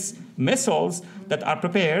Day. It's missiles that are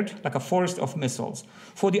prepared, like a forest of missiles,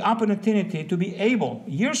 for the opportunity to be able,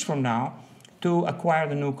 years from now, to acquire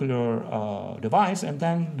the nuclear device, and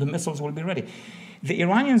then the missiles will be ready. The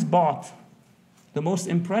Iranians bought the most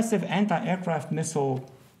impressive anti-aircraft missile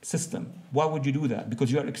system. Why would you do that?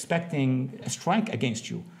 Because you are expecting a strike against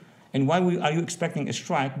you. And why are you expecting a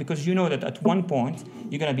strike? Because you know that at one point,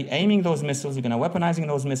 you're going to be aiming those missiles, you're going to weaponizing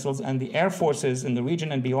those missiles, and the air forces in the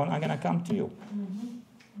region and beyond are going to come to you.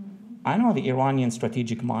 I know the Iranian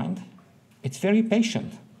strategic mind. It's very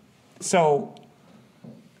patient. So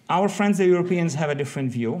our friends, the Europeans, have a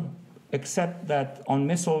different view, except that on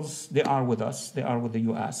missiles, they are with us. They are with the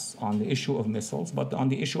US on the issue of missiles, but on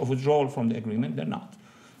the issue of withdrawal from the agreement, they're not.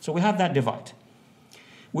 So we have that divide.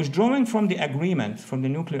 Withdrawing from the agreement, from the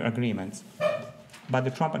nuclear agreement, by the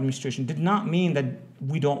Trump administration did not mean that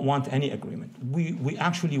we don't want any agreement. We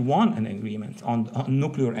actually want an agreement on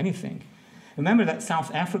nuclear anything. Remember that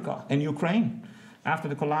South Africa and Ukraine, after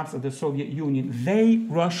the collapse of the Soviet Union, they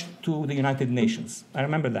rushed to the United Nations. I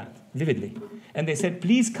remember that vividly. And they said,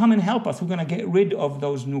 please come and help us. We're going to get rid of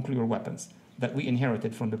those nuclear weapons that we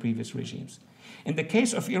inherited from the previous regimes. In the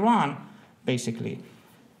case of Iran, basically,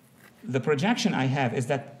 the projection I have is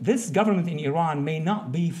that this government in Iran may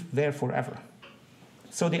not be there forever.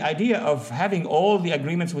 So the idea of having all the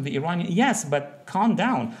agreements with the Iranians, yes, but calm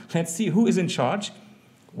down. Let's see who is in charge,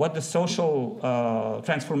 what the social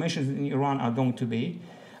transformations in Iran are going to be.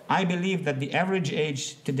 I believe that the average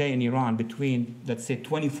age today in Iran between, let's say,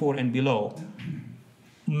 24 and below,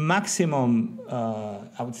 maximum,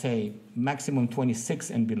 I would say, maximum 26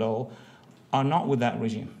 and below, are not with that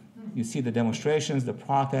regime. You see the demonstrations, the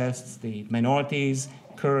protests, the minorities,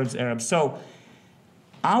 Kurds, Arabs. So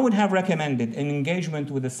I would have recommended an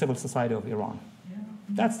engagement with the civil society of Iran.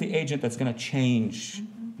 That's the agent that's going to change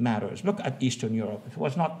matters. Look at Eastern Europe. It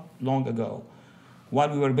was not long ago. While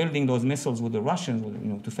we were building those missiles with the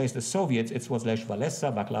Russians to face the Soviets, it was Lech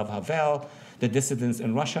Walesa, Vaclav Havel, the dissidents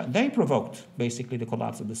in Russia. They provoked, basically, the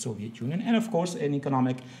collapse of the Soviet Union, and, of course, an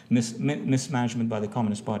economic mismanagement by the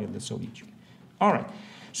Communist Party of the Soviet Union. All right.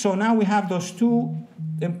 So now we have those two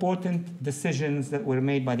important decisions that were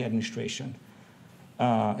made by the administration.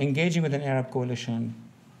 Engaging with an Arab coalition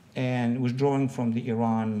and withdrawing from the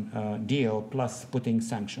Iran deal, plus putting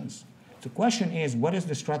sanctions. The question is, what is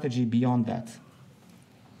the strategy beyond that?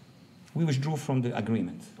 We withdrew from the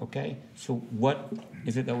agreement, okay? So what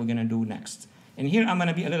is it that we're going to do next? And here I'm going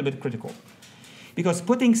to be a little bit critical, because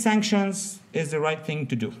putting sanctions is the right thing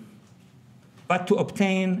to do, but to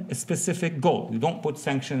obtain a specific goal. You don't put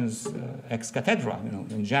sanctions ex cathedra,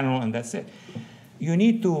 in general, and that's it. You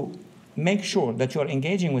need to make sure that you're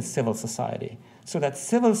engaging with civil society, so that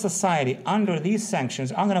civil society, under these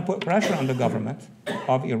sanctions, are going to put pressure on the government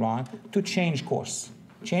of Iran to change course.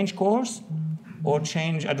 Change course or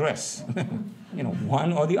change address,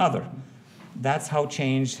 one or the other. That's how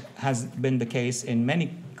change has been the case in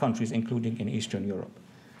many countries, including in Eastern Europe.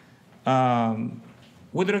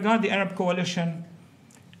 With regard to the Arab coalition,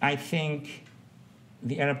 I think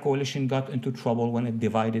the Arab coalition got into trouble when it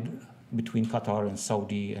divided between Qatar and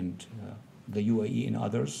Saudi and the UAE and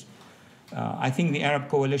others. I think the Arab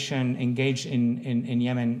coalition engaged in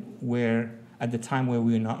Yemen where, at the time where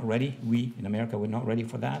we were not ready, we in America were not ready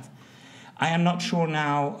for that. I am not sure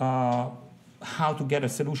now how to get a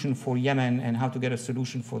solution for Yemen and how to get a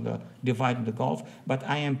solution for the divide in the Gulf, but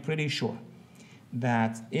I am pretty sure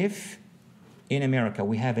that if in America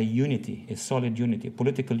we have a unity, a solid unity,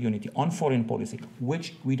 political unity on foreign policy,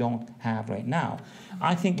 which we don't have right now,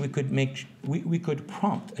 I think we could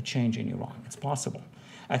prompt a change in Iran. It's possible.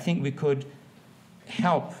 I think we could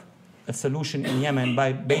help a solution in Yemen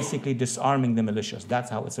by basically disarming the militias. That's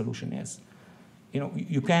how a solution is.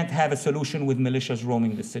 You can't have a solution with militias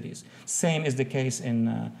roaming the cities. Same is the case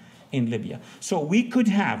in Libya. So we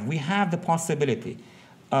have the possibility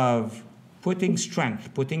of putting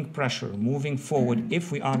strength, putting pressure, moving forward,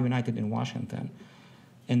 if we are united in Washington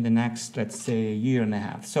in the next, let's say, year and a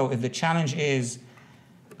half. So if the challenge is,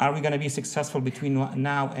 are we going to be successful between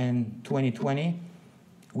now and 2020?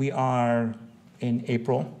 We are in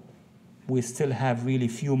April. We still have really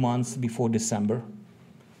few months before December.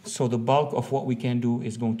 So the bulk of what we can do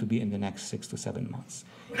is going to be in the next 6 to 7 months.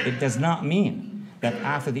 It does not mean that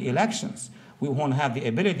after the elections, we won't have the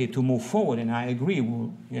ability to move forward. And I agree,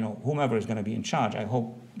 whomever is going to be in charge, I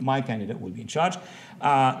hope my candidate will be in charge,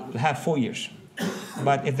 have 4 years.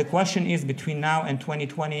 But if the question is between now and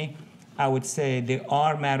 2020, I would say there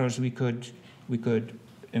are matters we could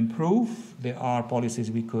improve. There are policies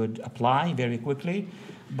we could apply very quickly.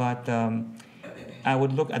 But I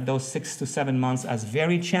would look at those 6 to 7 months as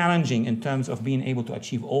very challenging in terms of being able to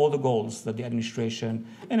achieve all the goals that the administration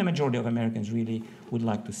and a majority of Americans really would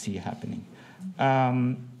like to see happening.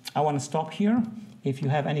 I want to stop here. If you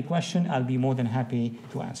have any question, I'll be more than happy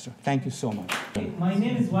to answer. Thank you so much. My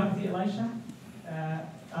name is Walid Phares.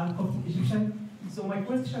 I'm Coptic Egyptian. So my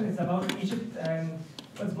question is about Egypt and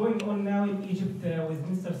what's going on now in Egypt with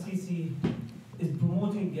Mr. Sisi is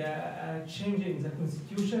promoting a change in the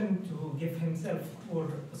constitution to give himself more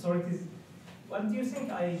authorities. What do you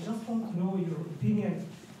think? I just want to know your opinion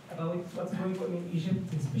about what's going on in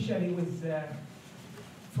Egypt, especially with,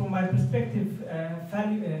 from my perspective,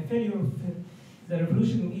 failure of the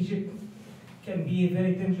revolution in Egypt can be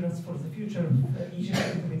very dangerous for the future of Egypt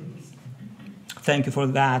and the Middle East. Thank you for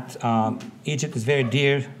that. Egypt is very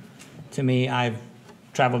dear to me. I've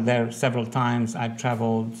traveled there several times. I've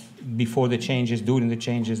traveled before the changes, during the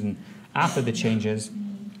changes, and after the changes.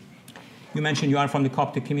 You mentioned you are from the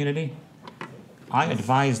Coptic community. I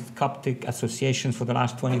advised Coptic associations for the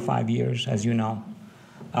last 25 years, as you know.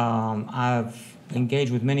 I've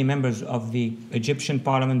engaged with many members of the Egyptian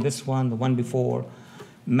parliament, this one, the one before,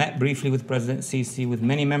 met briefly with President Sisi, with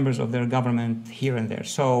many members of their government here and there.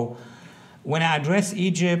 So when I address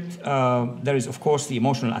Egypt, there is, of course, the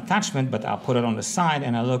emotional attachment, but I'll put it on the side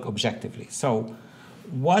and I look objectively. So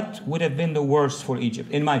what would have been the worst for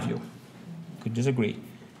Egypt, in my view, could disagree,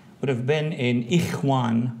 would have been an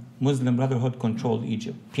Ikhwan, Muslim Brotherhood-controlled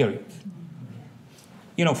Egypt, period.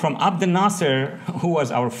 You know, from Abdel Nasser, who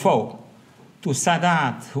was our foe, to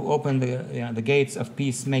Sadat, who opened the gates of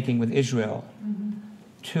peacemaking with Israel,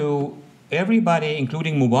 to everybody,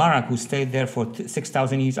 including Mubarak, who stayed there for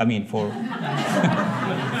 6,000 years, I mean, for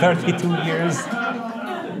 32 years.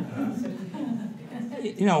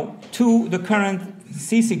 You know, to the current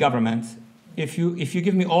Sisi government, if you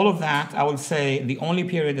give me all of that, I would say the only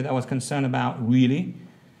period that I was concerned about, really,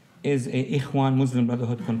 is a Ikhwan Muslim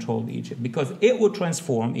Brotherhood-controlled Egypt, because it would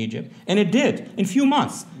transform Egypt. And it did. In a few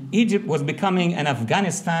months, Egypt was becoming an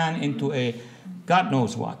Afghanistan into a God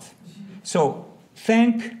knows what. So I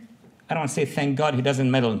don't want to say thank God he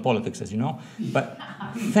doesn't meddle in politics, as you know, but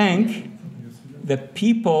thank the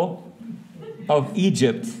people of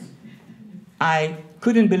Egypt. I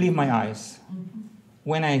couldn't believe my eyes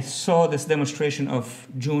when I saw this demonstration of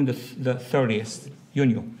June the 30th,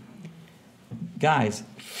 Junio. Guys,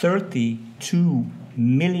 32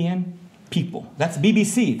 million people. That's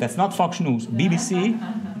BBC, that's not Fox News. BBC,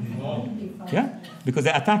 yeah, because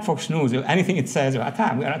they attack Fox News. Anything it says, we are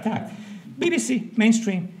attacked. BBC,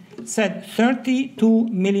 mainstream, said 32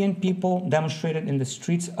 million people demonstrated in the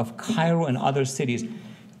streets of Cairo and other cities.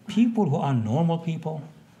 People who are normal people,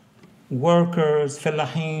 workers,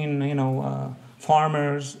 fellahin,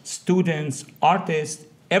 farmers, students, artists,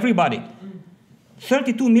 everybody.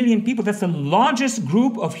 32 million people, that's the largest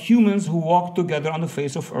group of humans who walk together on the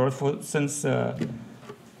face of earth since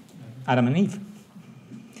Adam and Eve.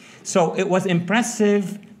 So it was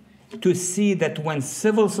impressive to see that when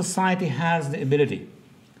civil society has the ability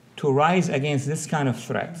to rise against this kind of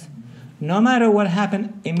threat, no matter what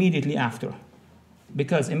happened immediately after,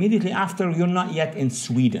 because immediately after you're not yet in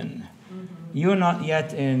Sweden, you're not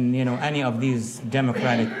yet in any of these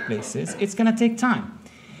democratic places, it's going to take time.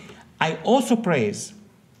 I also praise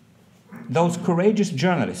those courageous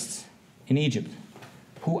journalists in Egypt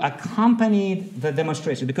who accompanied the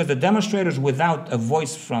demonstration, because the demonstrators without a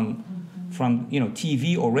voice from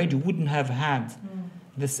TV or radio wouldn't have had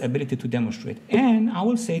this ability to demonstrate. And I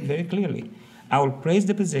will say it very clearly, I will praise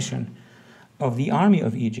the position of the army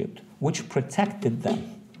of Egypt, which protected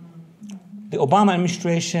them. The Obama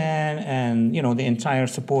administration and the entire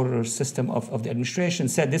supporter system of the administration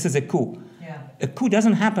said this is a coup. A coup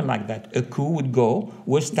doesn't happen like that. A coup would go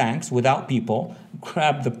with tanks, without people,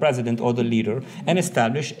 grab the president or the leader, and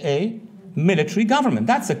establish a military government.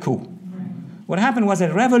 That's a coup. What happened was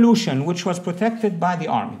a revolution which was protected by the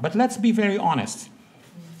army. But let's be very honest.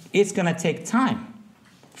 It's going to take time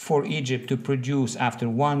for Egypt to produce, after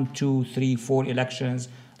 1, 2, 3, 4 elections,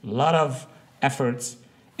 a lot of efforts,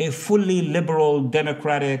 a fully liberal,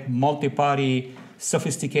 democratic, multi-party,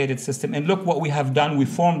 sophisticated system. And look what we have done. We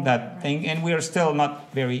formed that thing, and we are still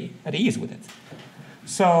not very at ease with it.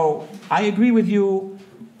 So I agree with you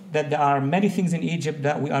that there are many things in Egypt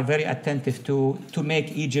that we are very attentive to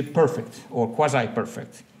make Egypt perfect or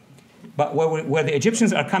quasi-perfect. But where the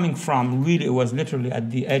Egyptians are coming from, really, it was literally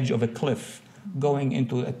at the edge of a cliff going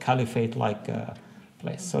into a caliphate-like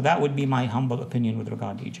place. So that would be my humble opinion with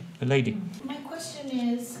regard to Egypt. The lady. My question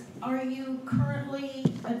is, are you currently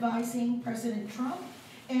advising President Trump?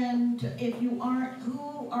 And if you aren't,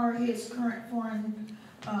 who are his current foreign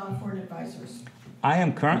advisors? I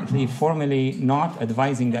am currently formally not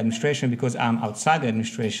advising the administration because I'm outside the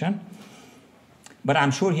administration, but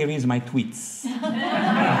I'm sure he reads my tweets. But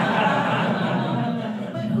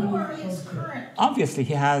who are his current? Obviously,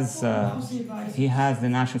 he has the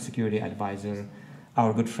National Security Advisor,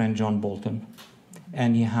 our good friend John Bolton,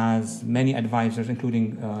 and he has many advisors,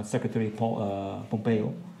 including Secretary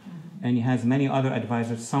Pompeo, and he has many other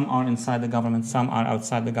advisors. Some are inside the government, some are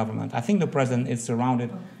outside the government. I think the president is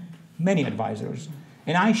surrounded many advisors,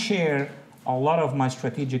 and I share a lot of my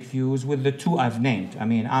strategic views with the two I've named. I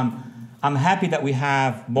mean, I'm happy that we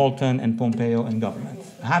have Bolton and Pompeo in government.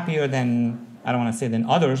 Happier than, I don't want to say than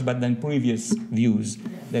others, but than previous views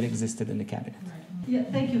that existed in the cabinet. Yeah,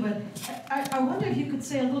 thank you. But I wonder if you could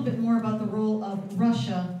say a little bit more about the role of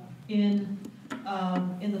Russia in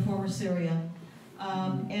the former Syria.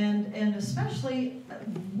 And especially,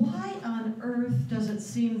 why on earth does it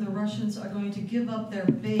seem the Russians are going to give up their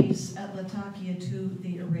base at Latakia to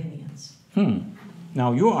the Iranians?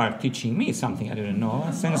 Now you are teaching me something I didn't know,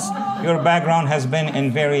 since your background has been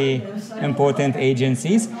in very important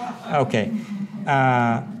agencies. Okay.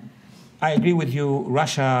 I agree with you.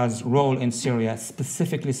 Russia's role in Syria,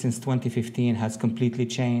 specifically since 2015, has completely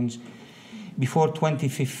changed. Before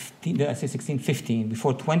 2015, I say 15,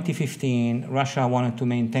 before 2015, Russia wanted to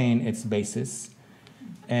maintain its bases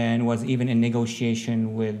and was even in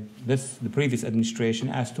negotiation with the previous administration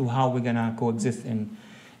as to how we're going to coexist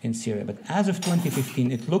in Syria. But as of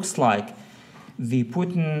 2015, it looks like the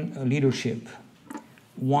Putin leadership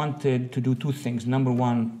wanted to do two things. Number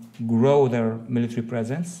one, grow their military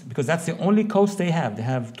presence, because that's the only coast they have. They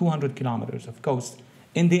have 200 kilometers of coast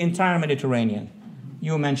in the entire Mediterranean.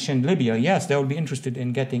 You mentioned Libya. Yes, they will be interested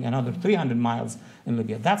in getting another 300 miles in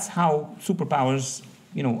Libya. That's how superpowers,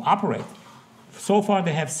 operate. So far,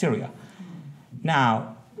 they have Syria.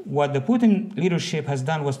 Now, what the Putin leadership has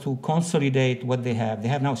done was to consolidate what they have. They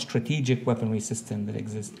have now a strategic weaponry system that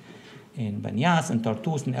exists in Banyas and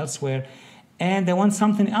Tartus and elsewhere. And they want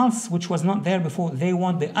something else which was not there before. They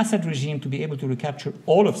want the Assad regime to be able to recapture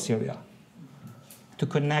all of Syria, to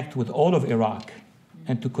connect with all of Iraq,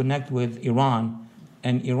 and to connect with Iran.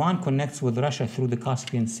 And Iran connects with Russia through the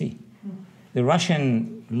Caspian Sea. The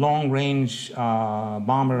Russian long-range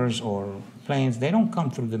bombers or planes, they don't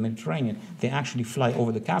come through the Mediterranean. They actually fly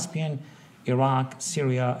over the Caspian, Iraq,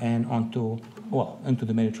 Syria, and into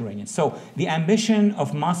the Mediterranean. So the ambition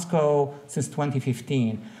of Moscow since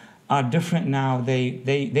 2015 are different now.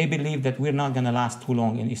 They believe that we're not going to last too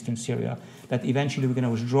long in eastern Syria, that eventually we're going to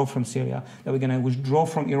withdraw from Syria, that we're going to withdraw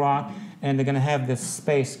from Iraq, and they're going to have this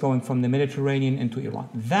space going from the Mediterranean into Iran.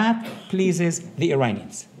 That pleases the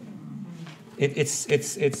Iranians. It's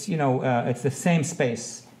the same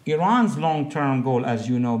space. Iran's long-term goal, as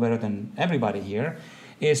you know better than everybody here,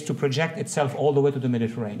 is to project itself all the way to the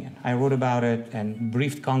Mediterranean. I wrote about it and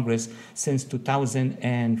briefed Congress since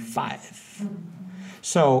 2005.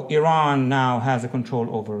 So Iran now has a control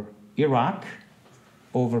over Iraq,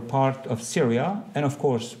 over part of Syria, and of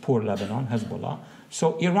course, poor Lebanon, Hezbollah.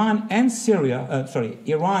 So Iran and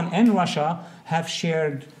Iran and Russia have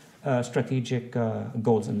shared strategic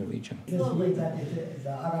goals in the region. This means that the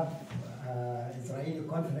Arab-Israeli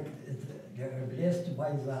conflict is replaced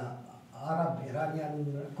by the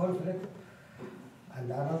Arab-Iranian conflict. And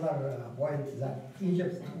another point that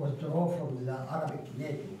Egypt withdrew from the Arabic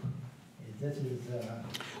NATO. This is...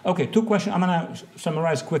 Okay, two questions. I'm going to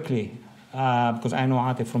summarize quickly because I know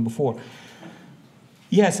Atif from before.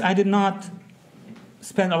 Yes, I did not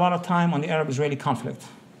spend a lot of time on the Arab-Israeli conflict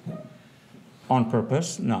on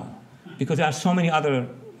purpose, no. Because there are so many other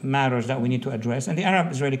matters that we need to address. And the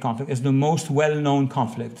Arab-Israeli conflict is the most well-known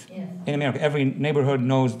conflict in America. Every neighborhood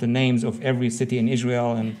knows the names of every city in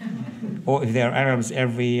Israel, and or if they are Arabs,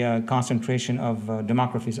 every concentration of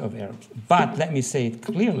demographies of Arabs. But let me say it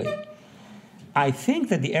clearly. I think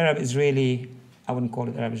that the Arab-Israeli, I wouldn't call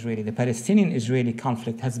it Arab-Israeli, the Palestinian-Israeli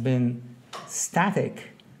conflict has been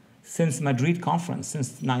static since Madrid conference,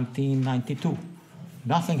 since 1992.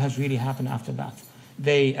 Nothing has really happened after that.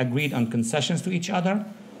 They agreed on concessions to each other.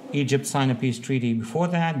 Egypt signed a peace treaty before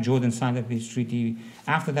that. Jordan signed a peace treaty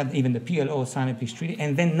after that. Even the PLO signed a peace treaty.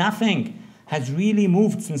 And then nothing has really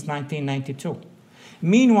moved since 1992.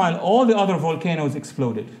 Meanwhile, all the other volcanoes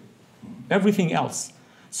exploded. Everything else.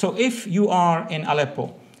 So if you are in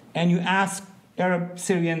Aleppo and you ask Arab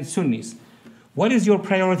Syrian Sunnis, what is your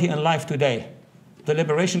priority in life today? The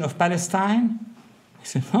liberation of Palestine? They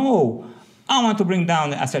said, no, I want to bring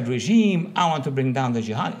down the Assad regime. I want to bring down the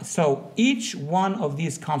jihadi. So each one of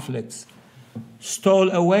these conflicts stole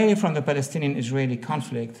away from the Palestinian-Israeli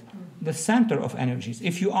conflict the center of energies.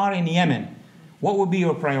 If you are in Yemen, what would be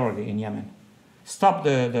your priority in Yemen? Stop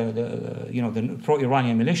the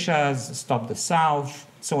pro-Iranian militias, stop the South,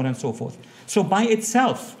 so on and so forth. So by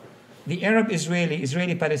itself, the Arab-Israeli,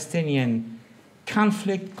 Israeli-Palestinian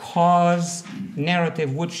conflict cause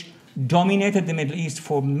narrative, which dominated the Middle East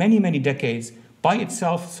for many, many decades, by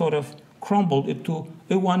itself sort of crumbled into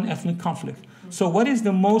a one ethnic conflict. So what is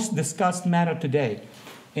the most discussed matter today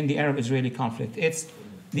in the Arab-Israeli conflict? It's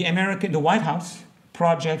the White House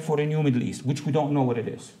project for a new Middle East, which we don't know what it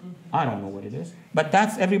is. I don't know what it is. But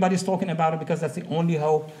everybody's talking about it because that's the only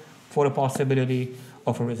hope for a possibility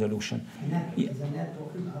of a resolution.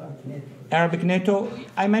 Arabic NATO,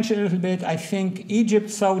 I mentioned a little bit. I think Egypt,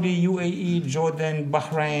 Saudi, UAE, Jordan,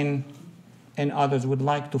 Bahrain, and others would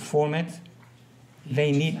like to form it.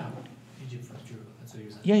 They need... Egypt first, that's what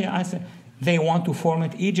you're saying. Yeah, I said they want to form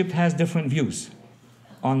it. Egypt has different views.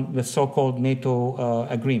 on the so-called NATO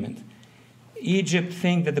agreement. Egypt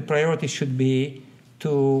thinks that the priority should be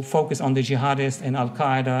to focus on the jihadists and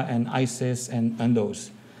Al-Qaeda and ISIS and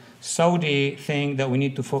those. Saudi think that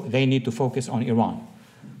they need to focus on Iran.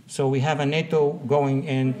 So we have a NATO going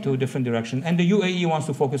in two different directions, and the UAE wants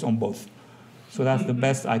to focus on both. So that's the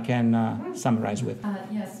best I can summarize with.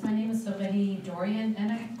 Yes, my name is Soreli Dorian,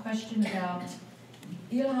 and I have a question about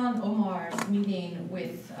Ilhan Omar's meeting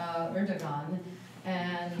with Erdogan,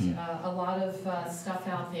 and a lot of stuff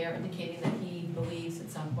out there indicating that he believes at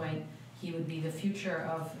some point he would be the future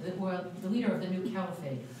of, the leader of the new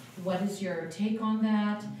caliphate. What is your take on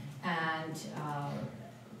that? And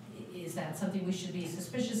is that something we should be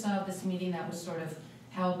suspicious of, this meeting that was sort of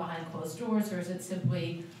held behind closed doors, or is it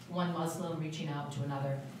simply one Muslim reaching out to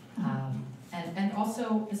another? And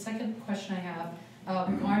also, the second question I have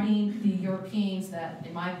regarding the Europeans that,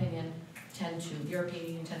 in my opinion, the European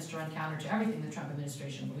Union tends to run counter to everything the Trump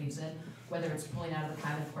administration believes in, whether it's pulling out of the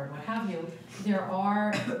climate accord, what have you.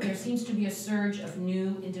 There seems to be a surge of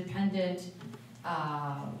new independent,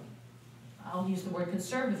 I'll use the word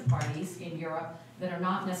conservative parties in Europe that are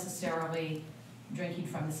not necessarily drinking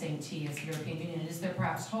from the same tea as the European Union. Is there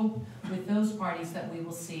perhaps hope with those parties that we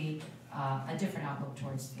will see a different outlook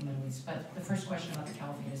towards the Middle East? But the first question about the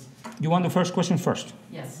caliphate is... You want the first question first?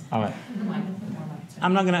 Yes. All right.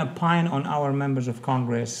 I'm not going to opine on our members of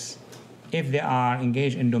Congress if they are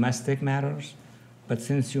engaged in domestic matters, but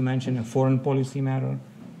since you mentioned a foreign policy matter,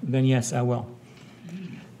 then yes, I will.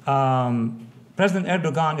 President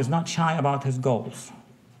Erdogan is not shy about his goals.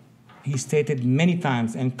 He stated many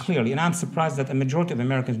times and clearly, and I'm surprised that a majority of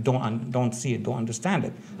Americans don't see it, don't understand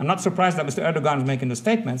it. I'm not surprised that Mr. Erdogan is making the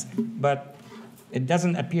statements, but it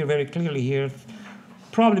doesn't appear very clearly here,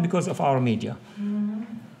 probably because of our media.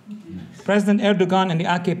 President Erdogan and the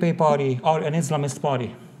AKP party are an Islamist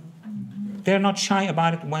party. They're not shy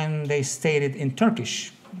about it when they state it in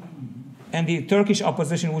Turkish. And the Turkish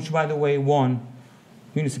opposition, which by the way won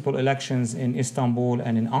municipal elections in Istanbul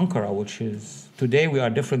and in Ankara, which is, today we are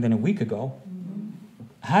different than a week ago,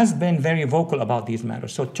 has been very vocal about these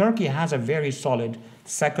matters. So Turkey has a very solid,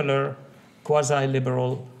 secular,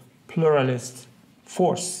 quasi-liberal, pluralist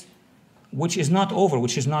force, which is not over,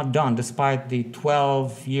 which is not done, despite the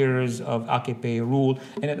 12 years of AKP rule,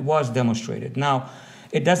 and it was demonstrated. Now,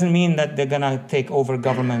 it doesn't mean that they're going to take over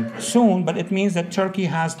government soon, but it means that Turkey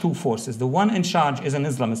has two forces. The one in charge is an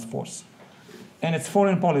Islamist force, and its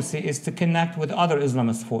foreign policy is to connect with other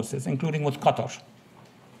Islamist forces, including with Qatar,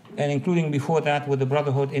 and including before that with the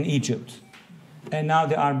Brotherhood in Egypt. And now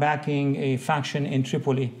they are backing a faction in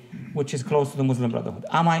Tripoli, which is close to the Muslim Brotherhood.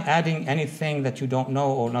 Am I adding anything that you don't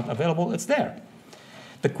know or not available? It's there.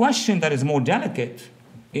 The question that is more delicate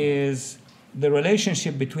is the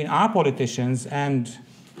relationship between our politicians and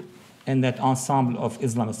that ensemble of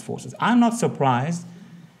Islamist forces. I'm not surprised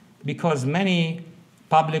because many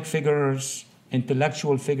public figures,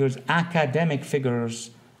 intellectual figures, academic figures,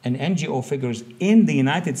 and NGO figures in the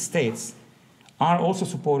United States are also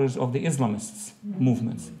supporters of the Islamist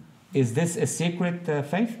movements. Is this a secret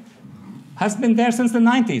faith? Has been there since the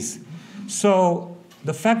 90s. So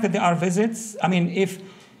the fact that there are visits, I mean,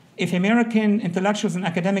 if American intellectuals and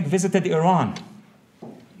academics visited Iran,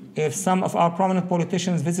 if some of our prominent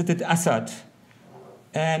politicians visited Assad,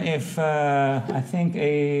 and if I think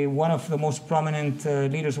one of the most prominent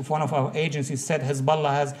leaders of one of our agencies said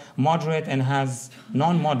Hezbollah has moderate and has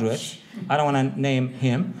non-moderate, I don't want to name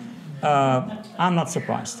him, I'm not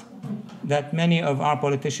surprised that many of our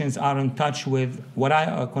politicians are in touch with what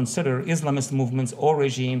I consider Islamist movements or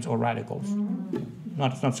regimes or radicals.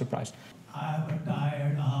 Not surprised. I have a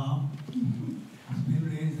tired arm. It's been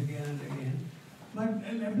raised again and again. But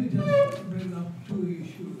let me just bring up two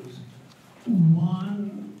issues.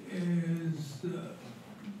 One is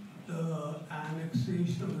the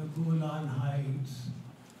annexation of the Golan Heights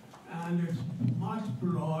and its much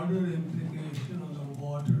broader implication on the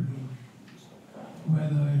water regions,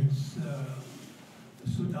 whether it's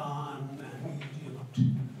Sudan and Egypt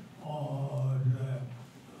or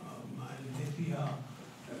Libya.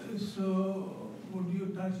 So would you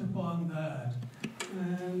touch upon that?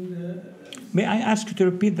 And may I ask you to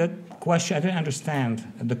repeat that question? I didn't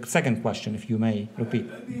understand the second question, if you may repeat.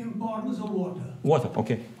 The importance of water. Water,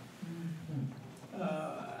 okay.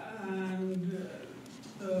 And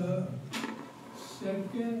the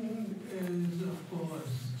second is, of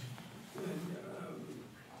course,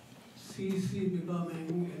 Sisi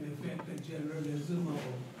becoming, in effect, a generalism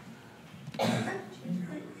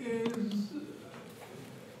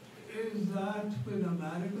is that with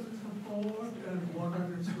American support, and what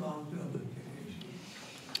are its long-term implications?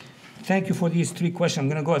 Thank you for these three questions. I'm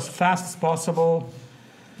going to go as fast as possible.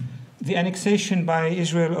 The annexation by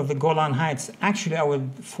Israel of the Golan Heights, actually I would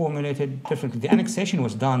formulate it differently. The annexation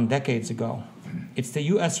was done decades ago. It's the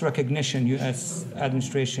US recognition, US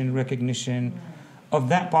administration recognition of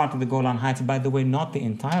that part of the Golan Heights, by the way, not the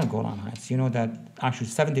entire Golan Heights. You know that actually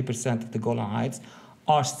 70% of the Golan Heights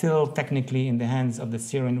are still technically in the hands of the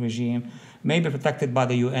Syrian regime, maybe protected by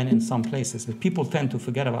the UN in some places, but people tend to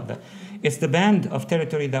forget about that. It's the band of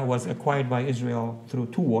territory that was acquired by Israel through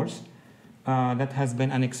 2 wars that has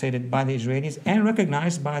been annexed by the Israelis and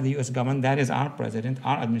recognized by the US government, that is our president,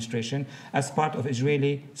 our administration, as part of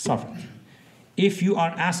Israeli sovereignty. If you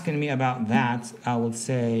are asking me about that, I will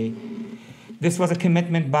say this was a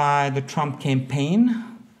commitment by the Trump campaign.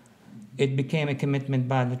 It became a commitment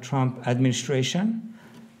by the Trump administration,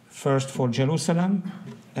 first for Jerusalem,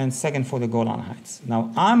 and second for the Golan Heights.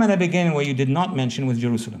 Now, I'm at the beginning where you did not mention with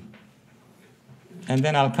Jerusalem. And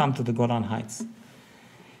then I'll come to the Golan Heights.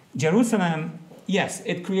 Jerusalem, yes,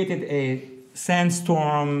 it created a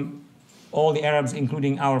sandstorm. All the Arabs,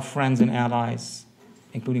 including our friends and allies,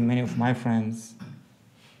 including many of my friends,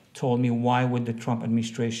 told me, why would the Trump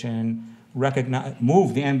administration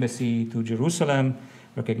move the embassy to Jerusalem,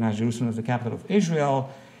 recognize Jerusalem as the capital of Israel,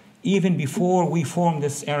 even before we formed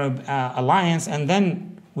this Arab alliance, and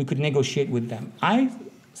then we could negotiate with them. I, at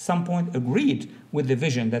some point, agreed with the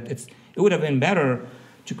vision that it would have been better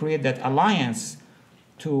to create that alliance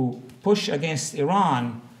to push against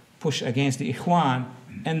Iran, push against the Ikhwan,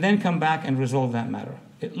 and then come back and resolve that matter.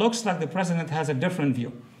 It looks like the president has a different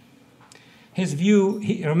view. His view,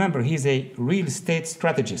 remember, he's a real estate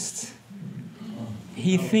strategist.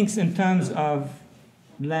 He thinks in terms of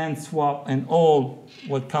land swap and all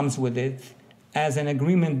what comes with it as an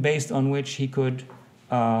agreement based on which he could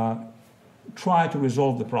try to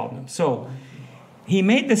resolve the problem. So he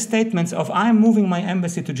made the statements of, I'm moving my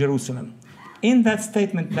embassy to Jerusalem. In that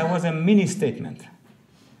statement, there was a mini statement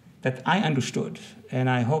that I understood, and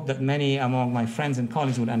I hope that many among my friends and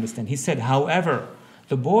colleagues would understand. He said, however,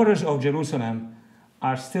 the borders of Jerusalem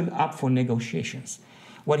are still up for negotiations.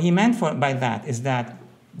 What he meant by that is that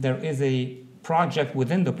there is a project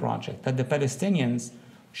within the project that the Palestinians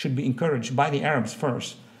should be encouraged by the Arabs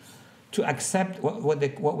first to accept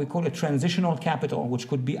what we call a transitional capital, which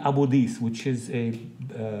could be Abu Dis, which is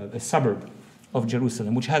a suburb of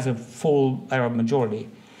Jerusalem, which has a full Arab majority.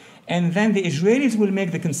 And then the Israelis will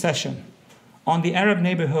make the concession on the Arab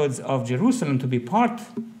neighborhoods of Jerusalem to be part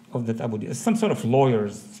of that Abu Dis. It's some sort of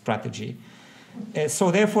lawyer's strategy.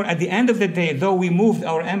 So therefore, at the end of the day, though we moved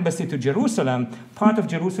our embassy to Jerusalem, part of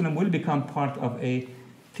Jerusalem will become part of a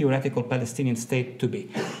theoretical Palestinian state to be.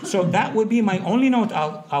 So that would be my only note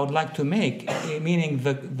I would like to make, meaning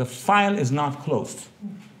the file is not closed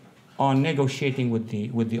on negotiating with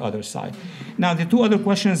the other side. Now, the 2 other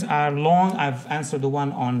questions are long. I've answered the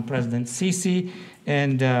one on President Sisi,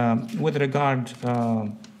 and with regard,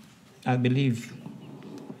 I believe,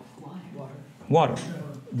 water.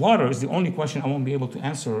 Water is the only question I won't be able to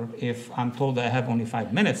answer if I'm told that I have only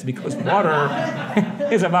 5 minutes, because water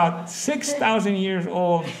is about 6,000 years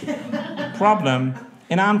old problem,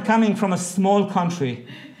 and I'm coming from a small country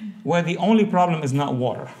where the only problem is not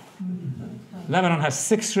water. Lebanon has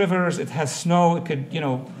 6 rivers, it has snow, it could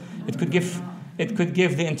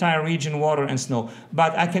give the entire region water and snow.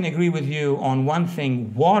 But I can agree with you on one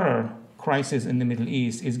thing: water crisis in the Middle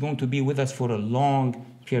East is going to be with us for a long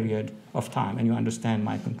period of time, and you understand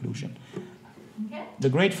my conclusion. Okay. The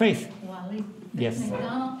great faith. Walid Yes.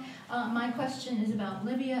 McDonald. My question is about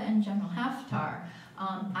Libya and General Haftar.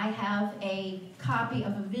 I have a copy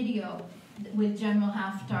of a video with General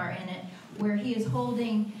Haftar in it where he is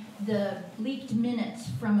holding the leaked minutes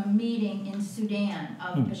from a meeting in Sudan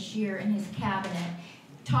of Bashir and his cabinet,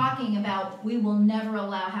 talking about, we will never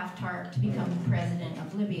allow Haftar to become the president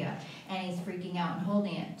of Libya, and he's freaking out and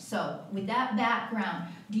holding it. So with that background,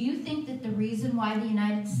 do you think that the reason why the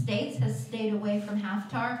United States has stayed away from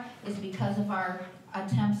Haftar is because of our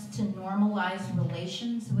attempts to normalize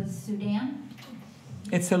relations with Sudan?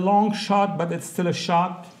 It's a long shot, but it's still a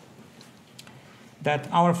shot that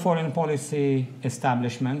our foreign policy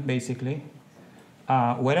establishment, basically,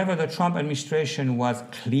 wherever the Trump administration was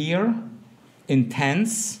clear,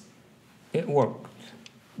 intense, it worked.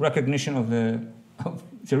 Recognition of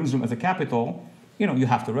Jerusalem as a capital, you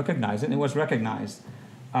have to recognize it, and it was recognized.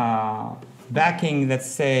 Backing, let's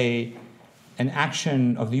say, an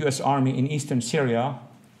action of the US Army in eastern Syria,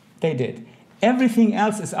 they did. Everything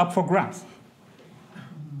else is up for grabs.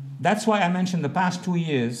 That's why I mentioned the past 2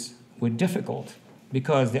 years were difficult,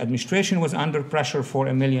 because the administration was under pressure for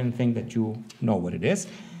a million things that you know what it is.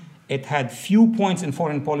 It had few points in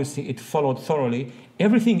foreign policy it followed thoroughly.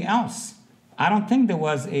 Everything else, I don't think there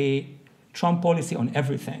was a Trump policy on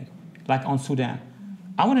everything. like on Sudan.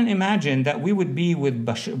 I wouldn't imagine that we would be with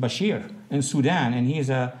Bashir in Sudan, and he's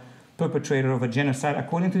a perpetrator of a genocide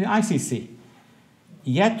according to the ICC.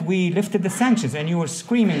 Yet we lifted the sanctions, and you were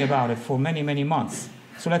screaming about it for many, many months.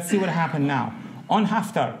 So let's see what happened now. On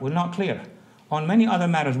Haftar, we're not clear. On many other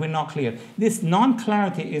matters, we're not clear. This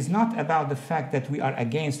non-clarity is not about the fact that we are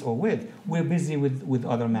against or with. We're busy with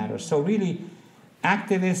other matters. So really,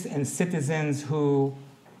 activists and citizens who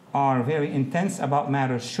are very intense about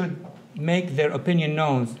matters should make their opinion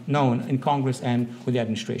known in Congress and with the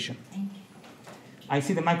administration. I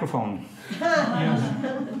see the microphone. Yes,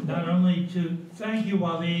 not only to thank you,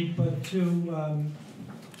 Walid, but to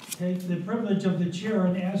take the privilege of the chair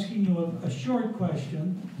in asking you a short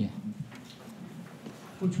question, Yeah.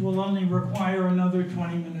 which will only require another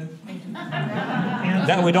 20-minute answer.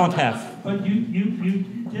 That we don't have. But you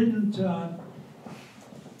didn't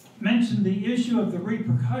mention the issue of the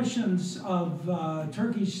repercussions of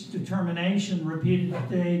Turkey's determination repeated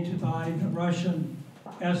today to buy the Russian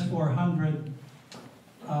S-400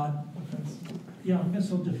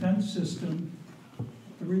 missile defense system,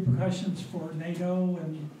 the repercussions for NATO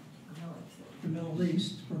and the Middle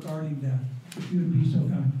East regarding that, if you would be so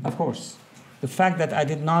kind. Of course. The fact that I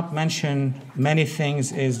did not mention many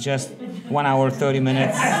things is just 1 hour, 30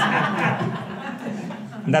 minutes.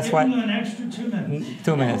 And that's why. Give you an extra 2 minutes.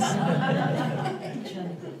 2 minutes.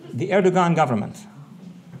 The Erdogan government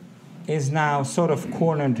is now sort of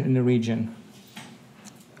cornered in the region.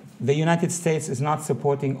 The United States is not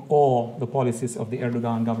supporting all the policies of the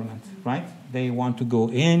Erdogan government, right? They want to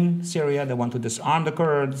go in Syria, they want to disarm the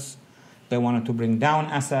Kurds, they wanted to bring down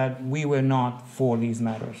Assad. We were not for these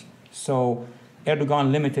matters. So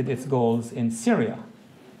Erdogan limited its goals in Syria.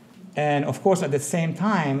 And of course, at the same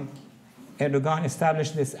time, Erdogan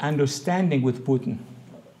established this understanding with Putin.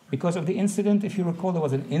 Because of the incident, if you recall, there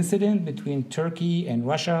was an incident between Turkey and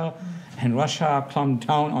Russia clamped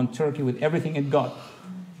down on Turkey with everything it got.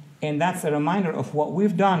 And that's a reminder of what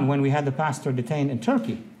we've done when we had the pastor detained in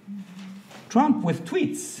Turkey. Trump, with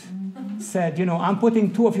tweets, said, I'm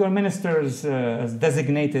putting 2 of your ministers as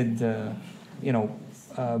designated,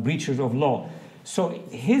 breachers of law. So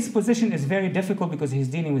his position is very difficult because he's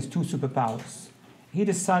dealing with 2 superpowers. He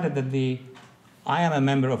decided that I am a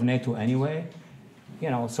member of NATO anyway,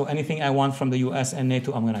 so anything I want from the US and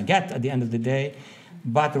NATO, I'm going to get at the end of the day.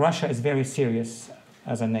 But Russia is very serious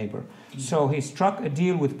as a neighbor. So he struck a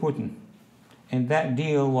deal with Putin. And that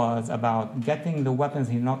deal was about getting the weapons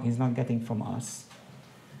he's not getting from us,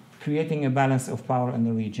 creating a balance of power in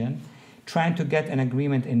the region, trying to get an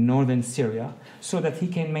agreement in northern Syria so that he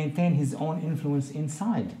can maintain his own influence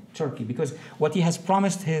inside Turkey. Because what he has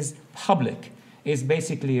promised his public is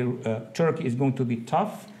basically Turkey is going to be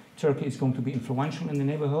tough, Turkey is going to be influential in the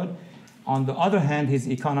neighborhood. On the other hand, his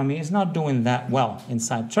economy is not doing that well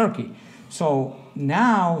inside Turkey. So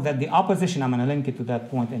now that the opposition, I'm going to link it to that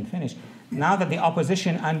point and finish, now that the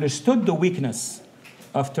opposition understood the weakness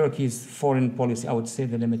of Turkey's foreign policy, I would say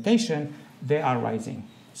the limitation, they are rising.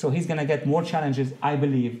 So he's going to get more challenges, I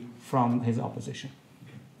believe, from his opposition.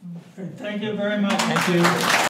 Thank you very much. Thank you.